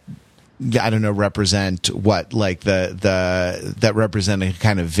I don't know, represent what, like that represent a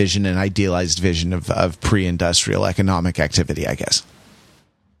kind of vision, an idealized vision of pre-industrial economic activity, I guess.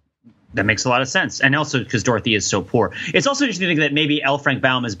 That makes a lot of sense. And also because Dorothy is so poor. It's also interesting to think that maybe L. Frank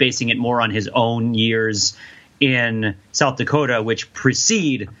Baum is basing it more on his own years in South Dakota, which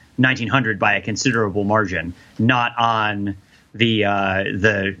precede 1900 by a considerable margin, not on the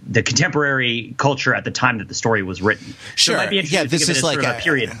contemporary culture at the time that the story was written. Sure. So it might be interesting this is like a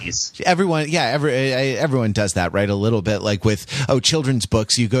period piece. Everyone does that, right? A little bit, like with children's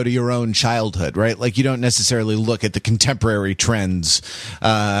books, you go to your own childhood, right? Like you don't necessarily look at the contemporary trends.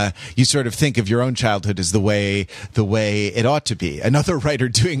 You sort of think of your own childhood as the way it ought to be. Another writer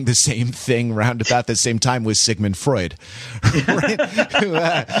doing the same thing around about the same time was Sigmund Freud, right?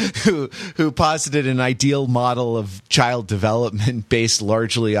 who posited an ideal model of child development based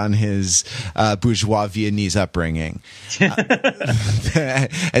largely on his bourgeois Viennese upbringing,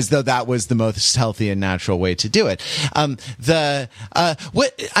 as though that was the most healthy and natural way to do it.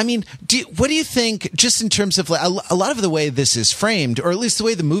 What do you think, just in terms of a lot of the way this is framed, or at least the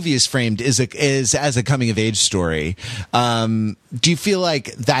way the movie is framed, is as a coming of age story? Do you feel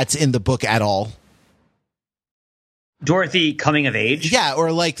like that's in the book at all? Dorothy coming of age? Yeah,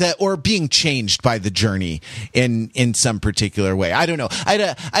 or like that, or being changed by the journey in some particular way. I don't know.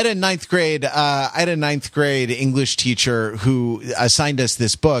 I had a ninth grade English teacher who assigned us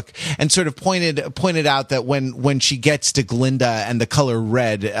this book and sort of pointed out that when she gets to Glinda and the color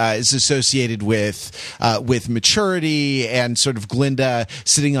red is associated with maturity, and sort of Glinda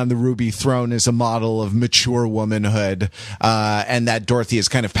sitting on the ruby throne is a model of mature womanhood, and that Dorothy is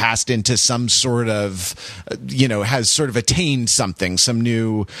kind of passed into some sort of, has sort of attained something, some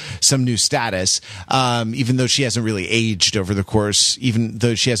new status, even though she hasn't really aged over the course of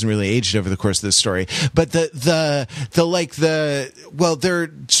the story. But there are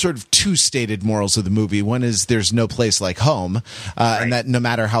sort of two stated morals of the movie. One is there's no place like home, right. And that no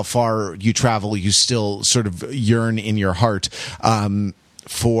matter how far you travel, you still sort of yearn in your heart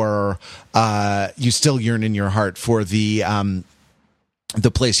for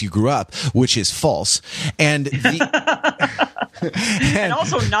the place you grew up, which is false. And and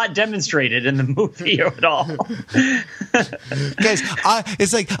also not demonstrated in the movie at all. Guys,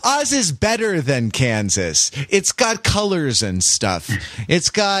 it's like Oz is better than Kansas. It's got colors and stuff. It's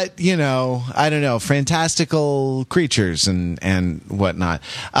got, I don't know, fantastical creatures and whatnot.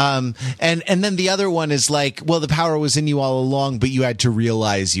 And then the other one is like, well, the power was in you all along, but you had to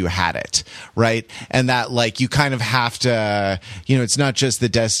realize you had it, right? And that, like, you kind of have to, it's not just the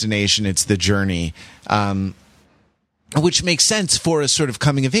destination, it's the journey. Which makes sense for a sort of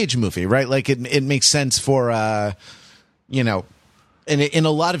coming of age movie, right? Like it makes sense for, in a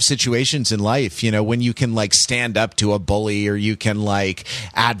lot of situations in life, when you can like stand up to a bully, or you can like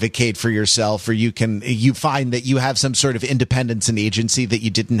advocate for yourself, or you find that you have some sort of independence and agency that you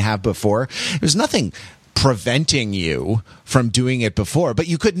didn't have before. There's nothing preventing you from doing it before, but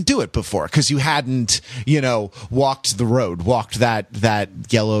you couldn't do it before because you hadn't, walked that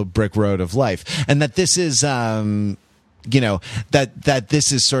yellow brick road of life. And that this is, that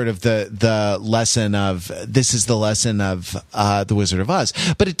this is sort of the lesson of The Wizard of Oz,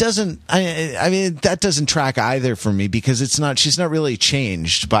 but it doesn't, I mean, that doesn't track either for me, because she's not really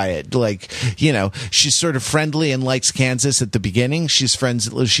changed by it. Like, she's sort of friendly and likes Kansas at the beginning. She's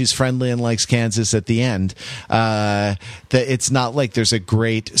friendly and likes Kansas at the end. It's not like there's a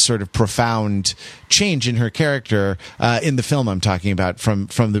great sort of profound change in her character, in the film I'm talking about, from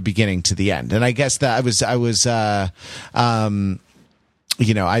the beginning to the end. And I guess that I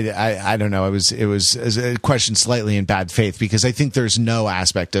don't know. It was a question slightly in bad faith, because I think there's no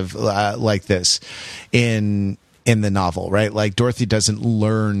aspect of like this in the novel, right? Like Dorothy doesn't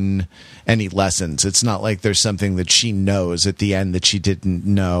learn any lessons. It's not like there's something that she knows at the end that she didn't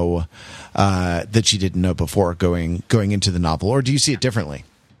know before going into the novel. Or do you see it differently?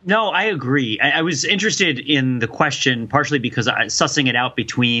 No, I agree. I was interested in the question partially because sussing it out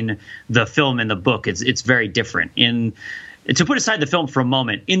between the film and the book, it's very different. To put aside the film for a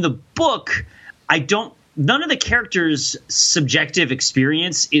moment, in the book, none of the characters' subjective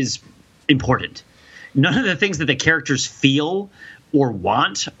experience is important. None of the things that the characters feel or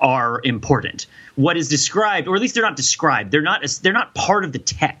want are important. What is described, or at least they're not described, they're not part of the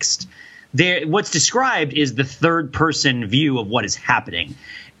text. What's described is the third person view of what is happening.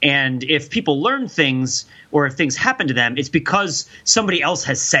 And if people learn things, or if things happen to them, it's because somebody else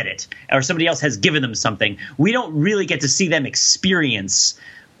has said it, or somebody else has given them something. We don't really get to see them experience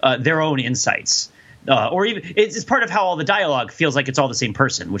their own insights. Or even it's part of how all the dialogue feels like it's all the same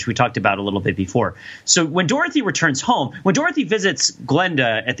person, which we talked about a little bit before. So when Dorothy returns home, when Dorothy visits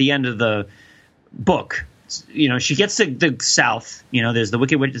Glenda at the end of the book, she gets to the South. There's the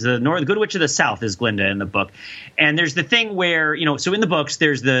Wicked Witch, the Good Witch of the South is Glinda in the book. And there's the thing where, so in the books,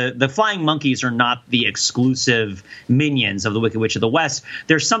 there's the flying monkeys are not the exclusive minions of the Wicked Witch of the West.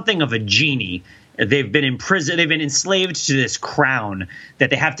 There's something of a genie. They've been imprisoned. They've been enslaved to this crown that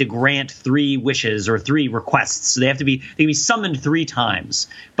they have to grant 3 wishes or 3 requests. So they can be summoned 3 times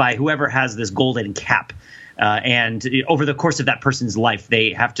by whoever has this golden cap. And over the course of that person's life,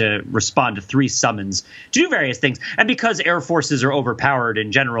 they have to respond to 3 summons to do various things. And because air forces are overpowered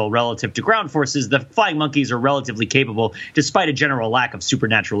in general relative to ground forces, the flying monkeys are relatively capable, despite a general lack of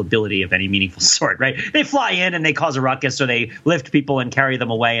supernatural ability of any meaningful sort, right? They fly in and they cause a ruckus, so they lift people and carry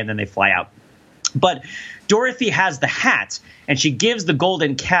them away, and then they fly out. But Dorothy has the hat, and she gives the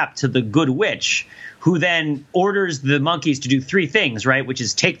golden cap to the Good Witch, who then orders the monkeys to do 3 things, right? Which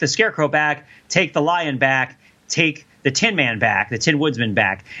is take the Scarecrow back, take the Lion back, take the Tin Man back, the Tin Woodsman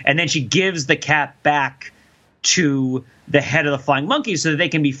back. And then she gives the cap back to the head of the Flying Monkeys so that they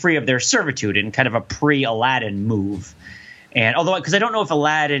can be free of their servitude, in kind of a pre-Aladdin move. And because I don't know if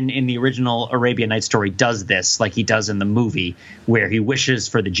Aladdin in the original Arabian Nights story does this like he does in the movie, where he wishes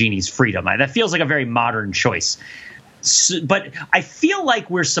for the genie's freedom. That feels like a very modern choice. But I feel like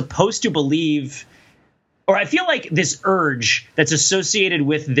we're supposed to believe, or I feel like this urge that's associated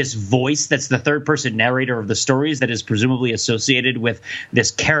with this voice that's the third-person narrator of the stories, that is presumably associated with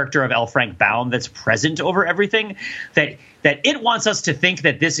this character of L. Frank Baum that's present over everything, that it wants us to think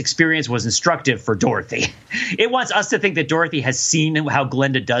that this experience was instructive for Dorothy. It wants us to think that Dorothy has seen how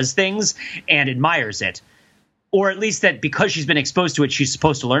Glinda does things and admires it. Or at least that because she's been exposed to it, she's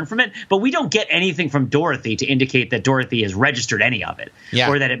supposed to learn from it. But we don't get anything from Dorothy to indicate that Dorothy has registered any of it,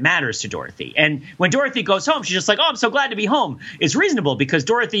 or that it matters to Dorothy. And when Dorothy goes home, she's just like, oh, I'm so glad to be home. It's reasonable because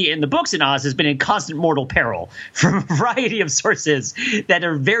Dorothy in the books in Oz has been in constant mortal peril from a variety of sources that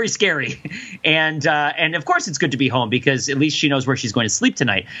are very scary. And of course it's good to be home because at least she knows where she's going to sleep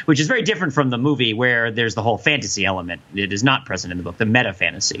tonight, which is very different from the movie where there's the whole fantasy element. It is not present in the book, the meta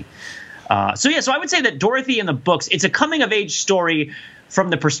fantasy. So I would say that Dorothy in the books, it's a coming-of-age story from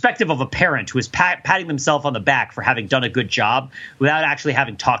the perspective of a parent who is patting themselves on the back for having done a good job without actually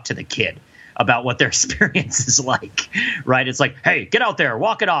having talked to the kid about what their experience is like, right? It's like, hey, get out there,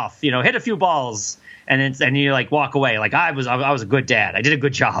 walk it off, hit a few balls. And you like walk away like I was a good dad. I did a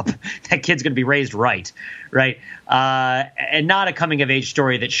good job. That kid's going to be raised right? And not a coming of age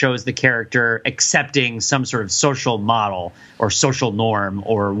story that shows the character accepting some sort of social model or social norm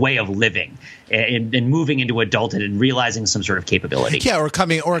or way of living and moving into adulthood and realizing some sort of capability. Yeah, or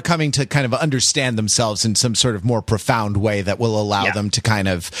coming to kind of understand themselves in some sort of more profound way that will allow them to kind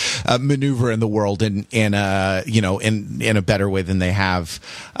of maneuver in the world in a better way than they have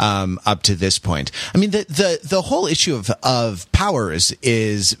up to this point. I mean, the whole issue of powers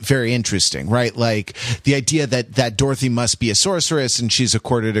is very interesting, right? Like the idea that Dorothy must be a sorceress, and she's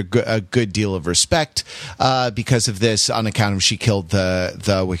accorded a good deal of respect because of this, on account of she killed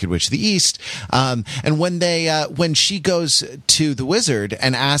the Wicked Witch of the East. And when she goes to the wizard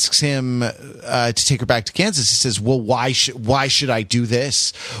and asks him to take her back to Kansas, he says, "Well, why should I do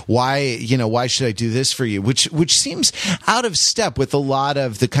this? Why should I do this for you?" Which seems out of step with a lot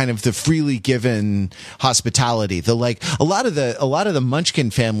of the kind of the freely given hospitality. A lot of the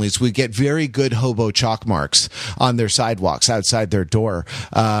Munchkin families would get very good hobo chalk marks on their sidewalks outside their door,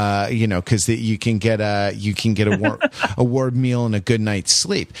 because you can get a warm meal and a good night's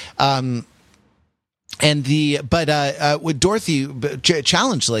sleep. With Dorothy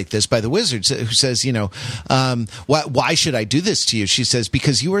challenged like this by the wizard, who says, why should I do this to you? She says,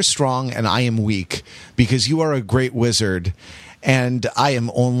 because you are strong and I am weak, because you are a great wizard and I am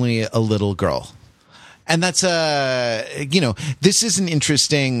only a little girl. And that's this is an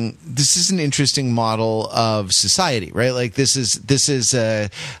interesting model of society, right? Like this is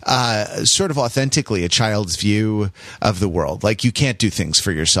sort of authentically a child's view of the world. Like you can't do things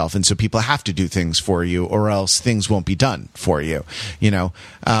for yourself, and so people have to do things for you, or else things won't be done for you.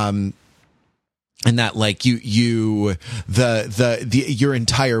 And that like your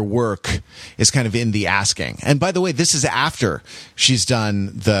entire work is kind of in the asking. And by the way, this is after she's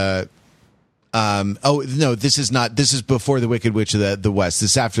done the. This is not. This is before the Wicked Witch of the West.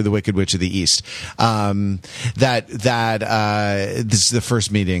 This is after the Wicked Witch of the East. This is the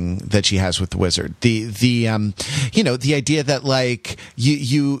first meeting that she has with the wizard. The idea that like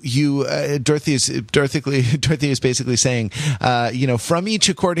Dorothy is basically saying, from each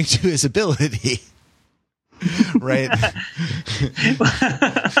according to his ability. Right.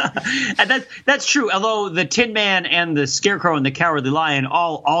 And that's true. Although the Tin Man and the Scarecrow and the Cowardly Lion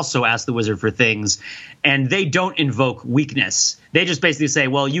all also ask the wizard for things, and they don't invoke weakness. They just basically say,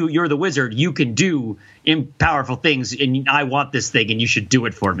 well, you're the wizard. You can do powerful things, and I want this thing, and you should do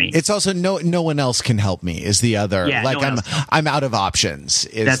it for me. It's also no one else can help me is the other. Yeah, like I'm out of options.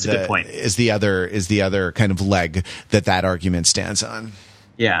 That's a good point. Is the other kind of leg that argument stands on.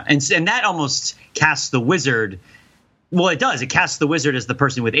 Yeah, and that almost casts the wizard. Well, it does. It casts the wizard as the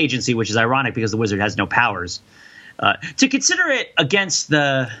person with agency, which is ironic because the wizard has no powers. To consider it against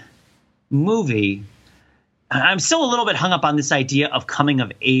the movie, I'm still a little bit hung up on this idea of coming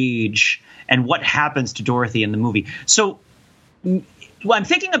of age and what happens to Dorothy in the movie. So I'm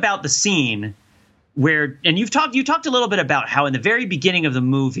thinking about the scene where, and you talked a little bit about how in the very beginning of the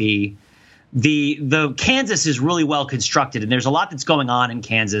movie, the Kansas is really well constructed, and there's a lot that's going on in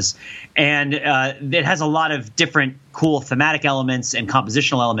Kansas, and it has a lot of different cool thematic elements and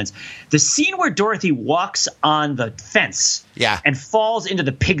compositional elements. The scene where Dorothy walks on the fence and falls into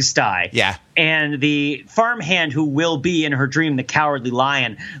the pigsty, and the farmhand who will be in her dream the Cowardly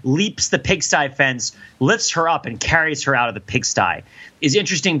Lion leaps the pigsty fence, lifts her up, and carries her out of the pigsty is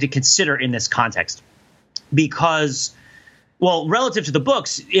interesting to consider in this context because – well, relative to the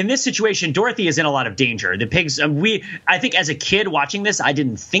books, in this situation, Dorothy is in a lot of danger. The pigs, I think as a kid watching this, I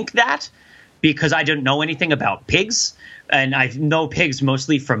didn't think that because I didn't know anything about pigs. And I know pigs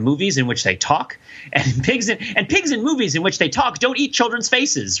mostly from movies in which they talk. And pigs in movies in which they talk don't eat children's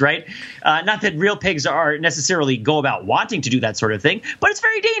faces, right? Not that real pigs are necessarily go about wanting to do that sort of thing, but it's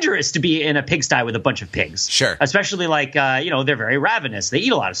very dangerous to be in a pigsty with a bunch of pigs. Sure. Especially like, they're very ravenous. They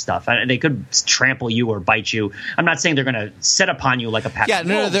eat a lot of stuff. And they could trample you or bite you. I'm not saying they're going to set upon you like a pack of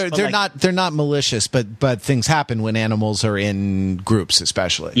wolves. Yeah, they're not malicious, but things happen when animals are in groups,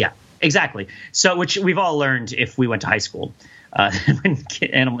 especially. Yeah. Exactly. So, which we've all learned if we went to high school.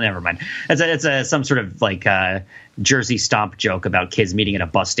 Never mind. It's some sort of like Jersey Stomp joke about kids meeting at a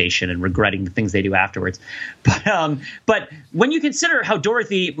bus station and regretting the things they do afterwards. But when you consider how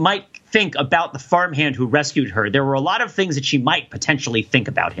Dorothy might think about the farmhand who rescued her, there were a lot of things that she might potentially think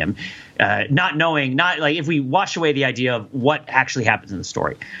about him, not like if we wash away the idea of what actually happens in the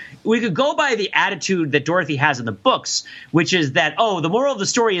story. could go by the attitude that Dorothy has in the books, which is that, the moral of the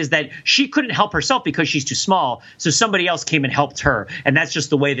story is that she couldn't help herself because she's too small, so somebody else came and helped her, and that's just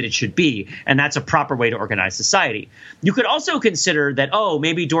the way that it should be, and that's a proper way to organize society. You could also consider that,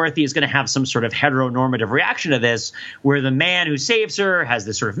 maybe Dorothy is going to have some sort of heteronormative reaction to this, where the man who saves her has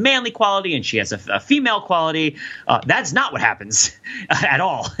this sort of manly quality and she has a female quality. That's not what happens at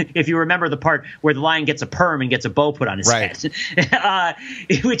all. If you remember the part where the lion gets a perm and gets a bow put on his head,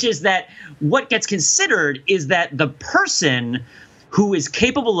 which is that what gets considered is that the person who is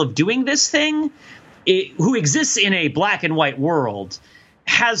capable of doing this thing, who exists in a black and white world,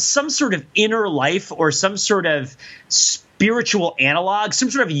 has some sort of inner life or some sort of spiritual analog, some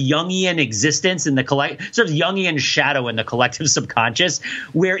sort of Jungian existence in the sort of Jungian shadow in the collective subconscious,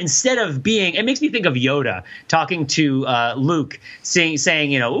 where instead of being, it makes me think of Yoda talking to Luke, saying,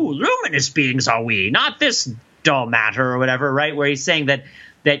 luminous beings are we, not this dull matter or whatever, right? Where he's saying that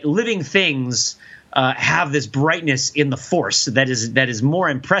living things have this brightness in the Force that is more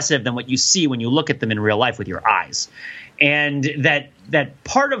impressive than what you see when you look at them in real life with your eyes. And that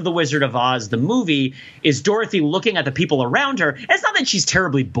part of The Wizard of Oz, the movie, is Dorothy looking at the people around her. And it's not that she's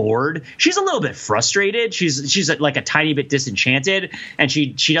terribly bored. She's a little bit frustrated. She's like a tiny bit disenchanted, and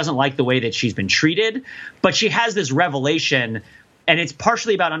she doesn't like the way that she's been treated. But she has this revelation, and it's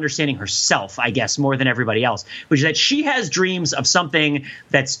partially about understanding herself, I guess, more than everybody else, which is that she has dreams of something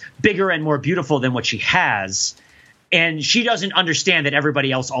that's bigger and more beautiful than what she has. And she doesn't understand that everybody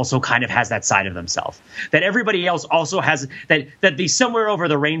else also kind of has that side of themselves, that everybody else also has that the somewhere over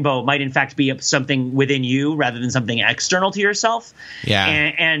the rainbow might in fact be something within you rather than something external to yourself. Yeah.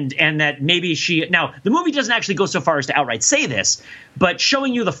 And that maybe now the movie doesn't actually go so far as to outright say this, but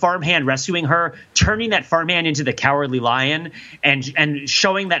showing you the farmhand rescuing her, turning that farmhand into the Cowardly Lion, and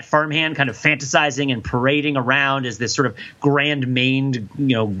showing that farmhand kind of fantasizing and parading around as this sort of grand-maned,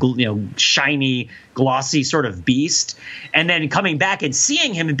 shiny, glossy sort of beast, and then coming back and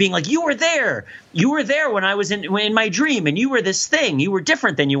seeing him and being like, you were there when I was in my dream, and you were this thing, you were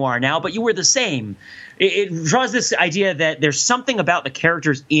different than you are now, but you were the same. It draws this idea that there's something about the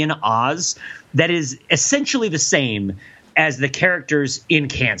characters in Oz that is essentially the same as the characters in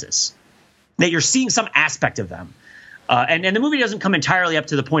Kansas, that you're seeing some aspect of them. And the movie doesn't come entirely up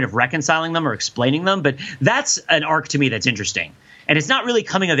to the point of reconciling them or explaining them, but that's an arc to me that's interesting. And it's not really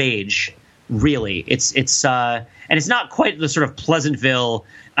coming of age, really. It's and it's not quite the sort of Pleasantville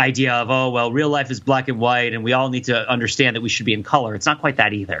idea of, real life is black and white and we all need to understand that we should be in color. It's not quite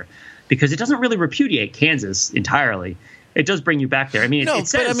that either, because it doesn't really repudiate Kansas entirely. It does bring you back there. I mean, it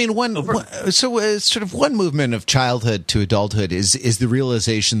says, but I mean, sort of one movement of childhood to adulthood is the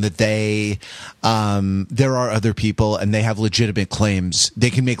realization that there are other people and they have legitimate claims. They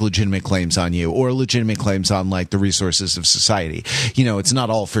can make legitimate claims on you, or legitimate claims on like the resources of society. It's not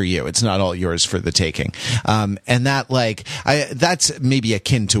all for you. It's not all yours for the taking. And that that's maybe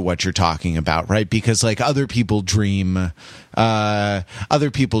akin to what you're talking about, right? Because like other people dream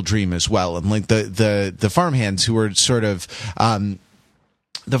as well, and like the farmhands who are sort of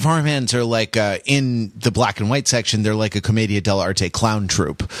the farmhands are like in the black and white section, they're like a commedia dell'arte clown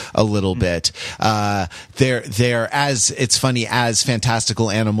troupe a little bit. They're as, it's funny, as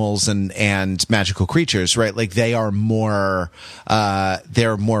fantastical animals and magical creatures, right? Like they're more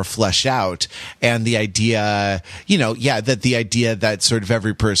fleshed out, and the idea, that the idea that sort of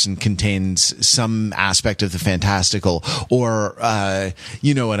every person contains some aspect of the fantastical, or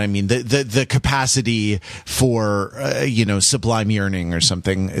what I mean, the capacity for sublime yearning or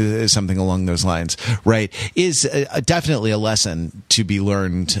something along those lines, right, is definitely a lesson to be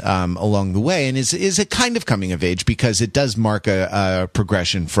learned along the way, and is a kind of coming of age, because it does mark a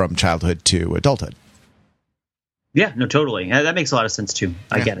progression from childhood to adulthood. Yeah, no, totally. That makes a lot of sense too.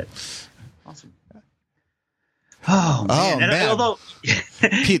 I get it. Awesome. Oh man! Man. Although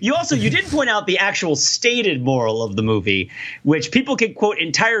you did point out the actual stated moral of the movie, which people can quote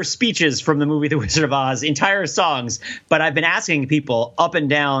entire speeches from the movie The Wizard of Oz, entire songs. But I've been asking people up and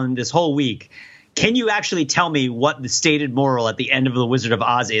down this whole week, can you actually tell me what the stated moral at the end of The Wizard of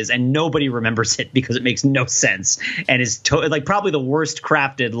Oz is? And nobody remembers it because it makes no sense and is probably the worst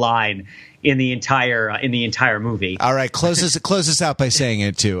crafted line in the entire movie. All right, close us out by saying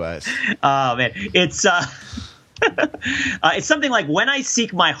it to us. Oh man, it's it's something like, when I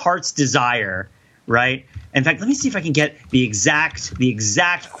seek my heart's desire, right? In fact, let me see if I can get the exact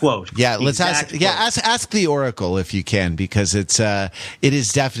quote. Yeah, ask the Oracle if you can, because it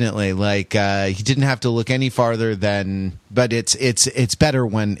is definitely like he didn't have to look any farther than, but it's better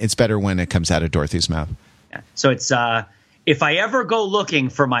when it comes out of Dorothy's mouth. Yeah. So it's if I ever go looking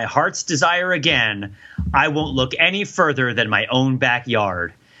for my heart's desire again, I won't look any further than my own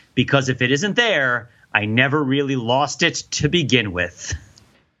backyard. because if it isn't there, I never really lost it to begin with.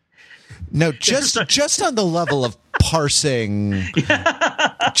 No, just on the level of parsing,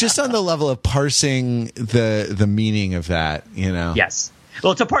 just on the level of parsing the meaning of that, you know? Yes.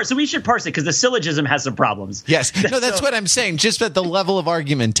 Well, to parse, so we should parse it because the syllogism has some problems. Yes, no, that's what I'm saying. Just at the level of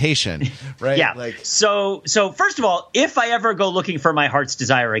argumentation, right? Yeah. So first of all, if I ever go looking for my heart's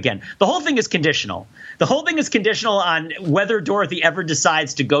desire again, the whole thing is conditional. The whole thing is conditional on whether Dorothy ever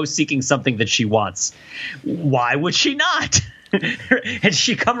decides to go seeking something that she wants. Why would she not? And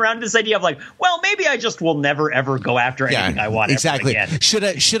she come around to this idea of like, well, maybe I just will never ever go after anything I want. Exactly. Ever again.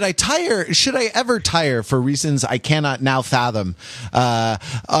 Should I ever tire for reasons I cannot now fathom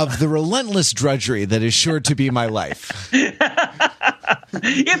of the relentless drudgery that is sure to be my life?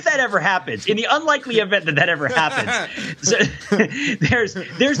 If that ever happens, in the unlikely event that ever happens, so, there's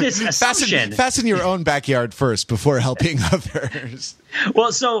this assumption. Fasten your own backyard first before helping others.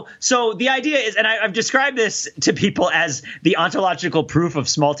 Well, so the idea is, and I've described this to people as the ontological proof of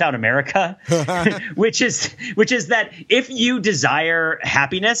small town America, which is that if you desire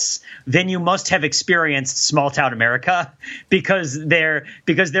happiness, then you must have experienced small town America, because there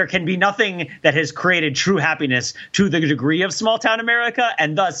can be nothing that has created true happiness to the degree of small town America,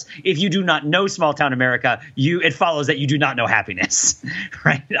 and thus, if you do not know small town America, it follows that you do not know happiness,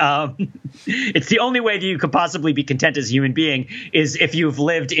 right? It's the only way that you could possibly be content as a human being is if you've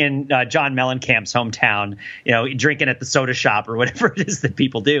lived in John Mellencamp's hometown, drinking at the soda shop or whatever it is that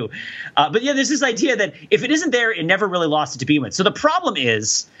people do. But yeah, there's this idea that if it isn't there, it never really lost it to begin with. So the problem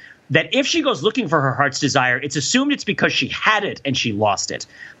is that if she goes looking for her heart's desire, it's assumed it's because she had it and she lost it.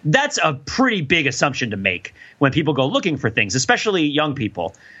 That's a pretty big assumption to make when people go looking for things, especially young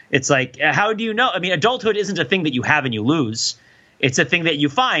people. It's like, how do you know? I mean, adulthood isn't a thing that you have and you lose. It's a thing that you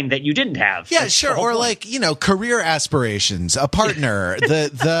find that you didn't have. Yeah, That's sure. Or like, career aspirations, a partner, a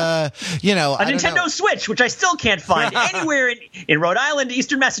Nintendo Switch, which I still can't find anywhere in Rhode Island,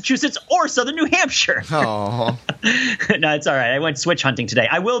 Eastern Massachusetts, or Southern New Hampshire. Oh. No, it's all right. I went Switch hunting today.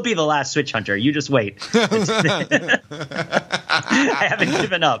 I will be the last Switch hunter. You just wait. I haven't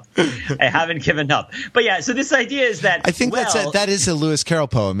given up. But yeah, so this idea is that I think that is a Lewis Carroll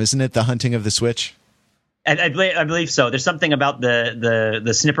poem, isn't it? The Hunting of the Switch. I believe so. There's something about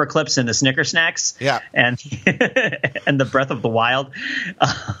the snipper clips and the Snicker snacks, and and the Breath of the Wild,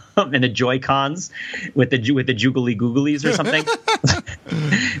 and the Joy-Cons with the Joogly Googlies or something.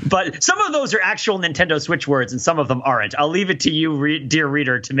 But some of those are actual Nintendo Switch words, and some of them aren't. I'll leave it to you, dear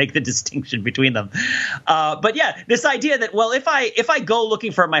reader, to make the distinction between them. But yeah, this idea that, well, if I go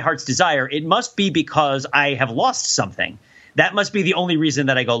looking for my heart's desire, it must be because I have lost something. That must be the only reason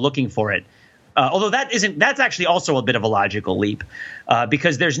that I go looking for it. Although that's actually also a bit of a logical leap,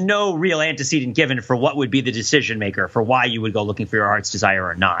 because there's no real antecedent given for what would be the decision maker for why you would go looking for your heart's desire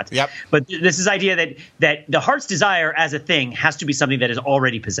or not. Yep. But this is idea that the heart's desire as a thing has to be something that is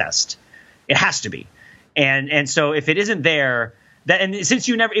already possessed. It has to be, and so if it isn't there,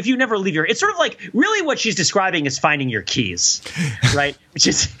 if you never leave it's sort of like really what she's describing is finding your keys, right? Which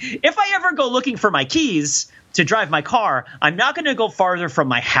is, if I ever go looking for my keys to drive my car, I'm not going to go farther from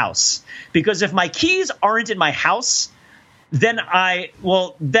my house, because if my keys aren't in my house, then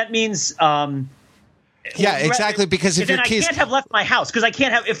that means yeah, exactly. Because if your keys, I can't have left my house, because I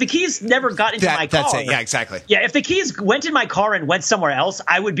can't have, if the keys never got into my car. That's it. Yeah, exactly. Yeah, if the keys went in my car and went somewhere else,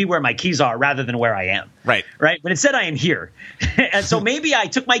 I would be where my keys are rather than where I am. Right. But instead I am here. And so maybe I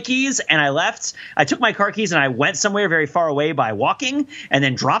took my keys and I left. I took my car keys and I went somewhere very far away by walking, and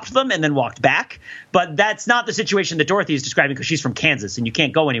then dropped them and then walked back. But that's not the situation that Dorothy is describing, because she's from Kansas and you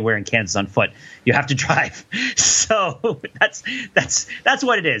can't go anywhere in Kansas on foot. You have to drive. So that's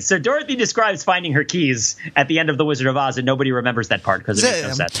what it is. So Dorothy describes finding her keys at the end of The Wizard of Oz, and nobody remembers that part because it makes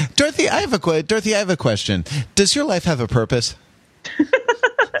no sense. Dorothy, I have a question. Does your life have a purpose?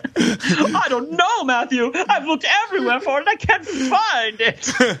 I don't know, Matthew. I've looked everywhere for it. I can't find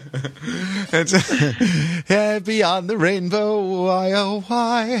it. Beyond the rainbow, why, oh,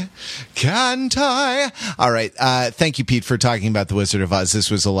 why can't I? All right. Thank you, Pete, for talking about The Wizard of Oz. This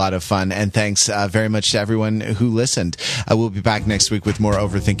was a lot of fun. And thanks very much to everyone who listened. We'll be back next week with more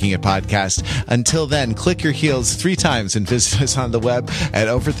Overthinking It podcast. Until then, click your heels 3 times and visit us on the web at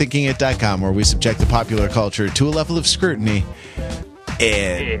overthinkingit.com, where we subject the popular culture to a level of scrutiny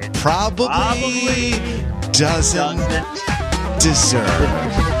it probably doesn't deserve.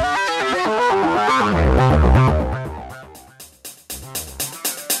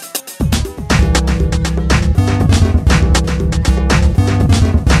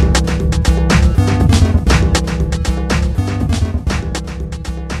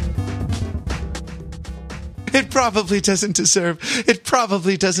 It probably doesn't deserve. It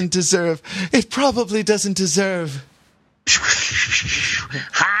probably doesn't deserve. It probably doesn't deserve.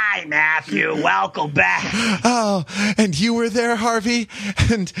 Hi, Matthew. Welcome back. Oh, and you were there, Harvey?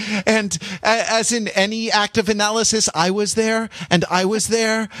 And as in any active analysis, I was there, and I was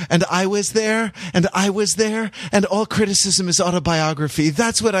there, and I was there, and I was there, and all criticism is autobiography.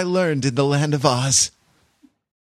 That's what I learned in the Land of Oz.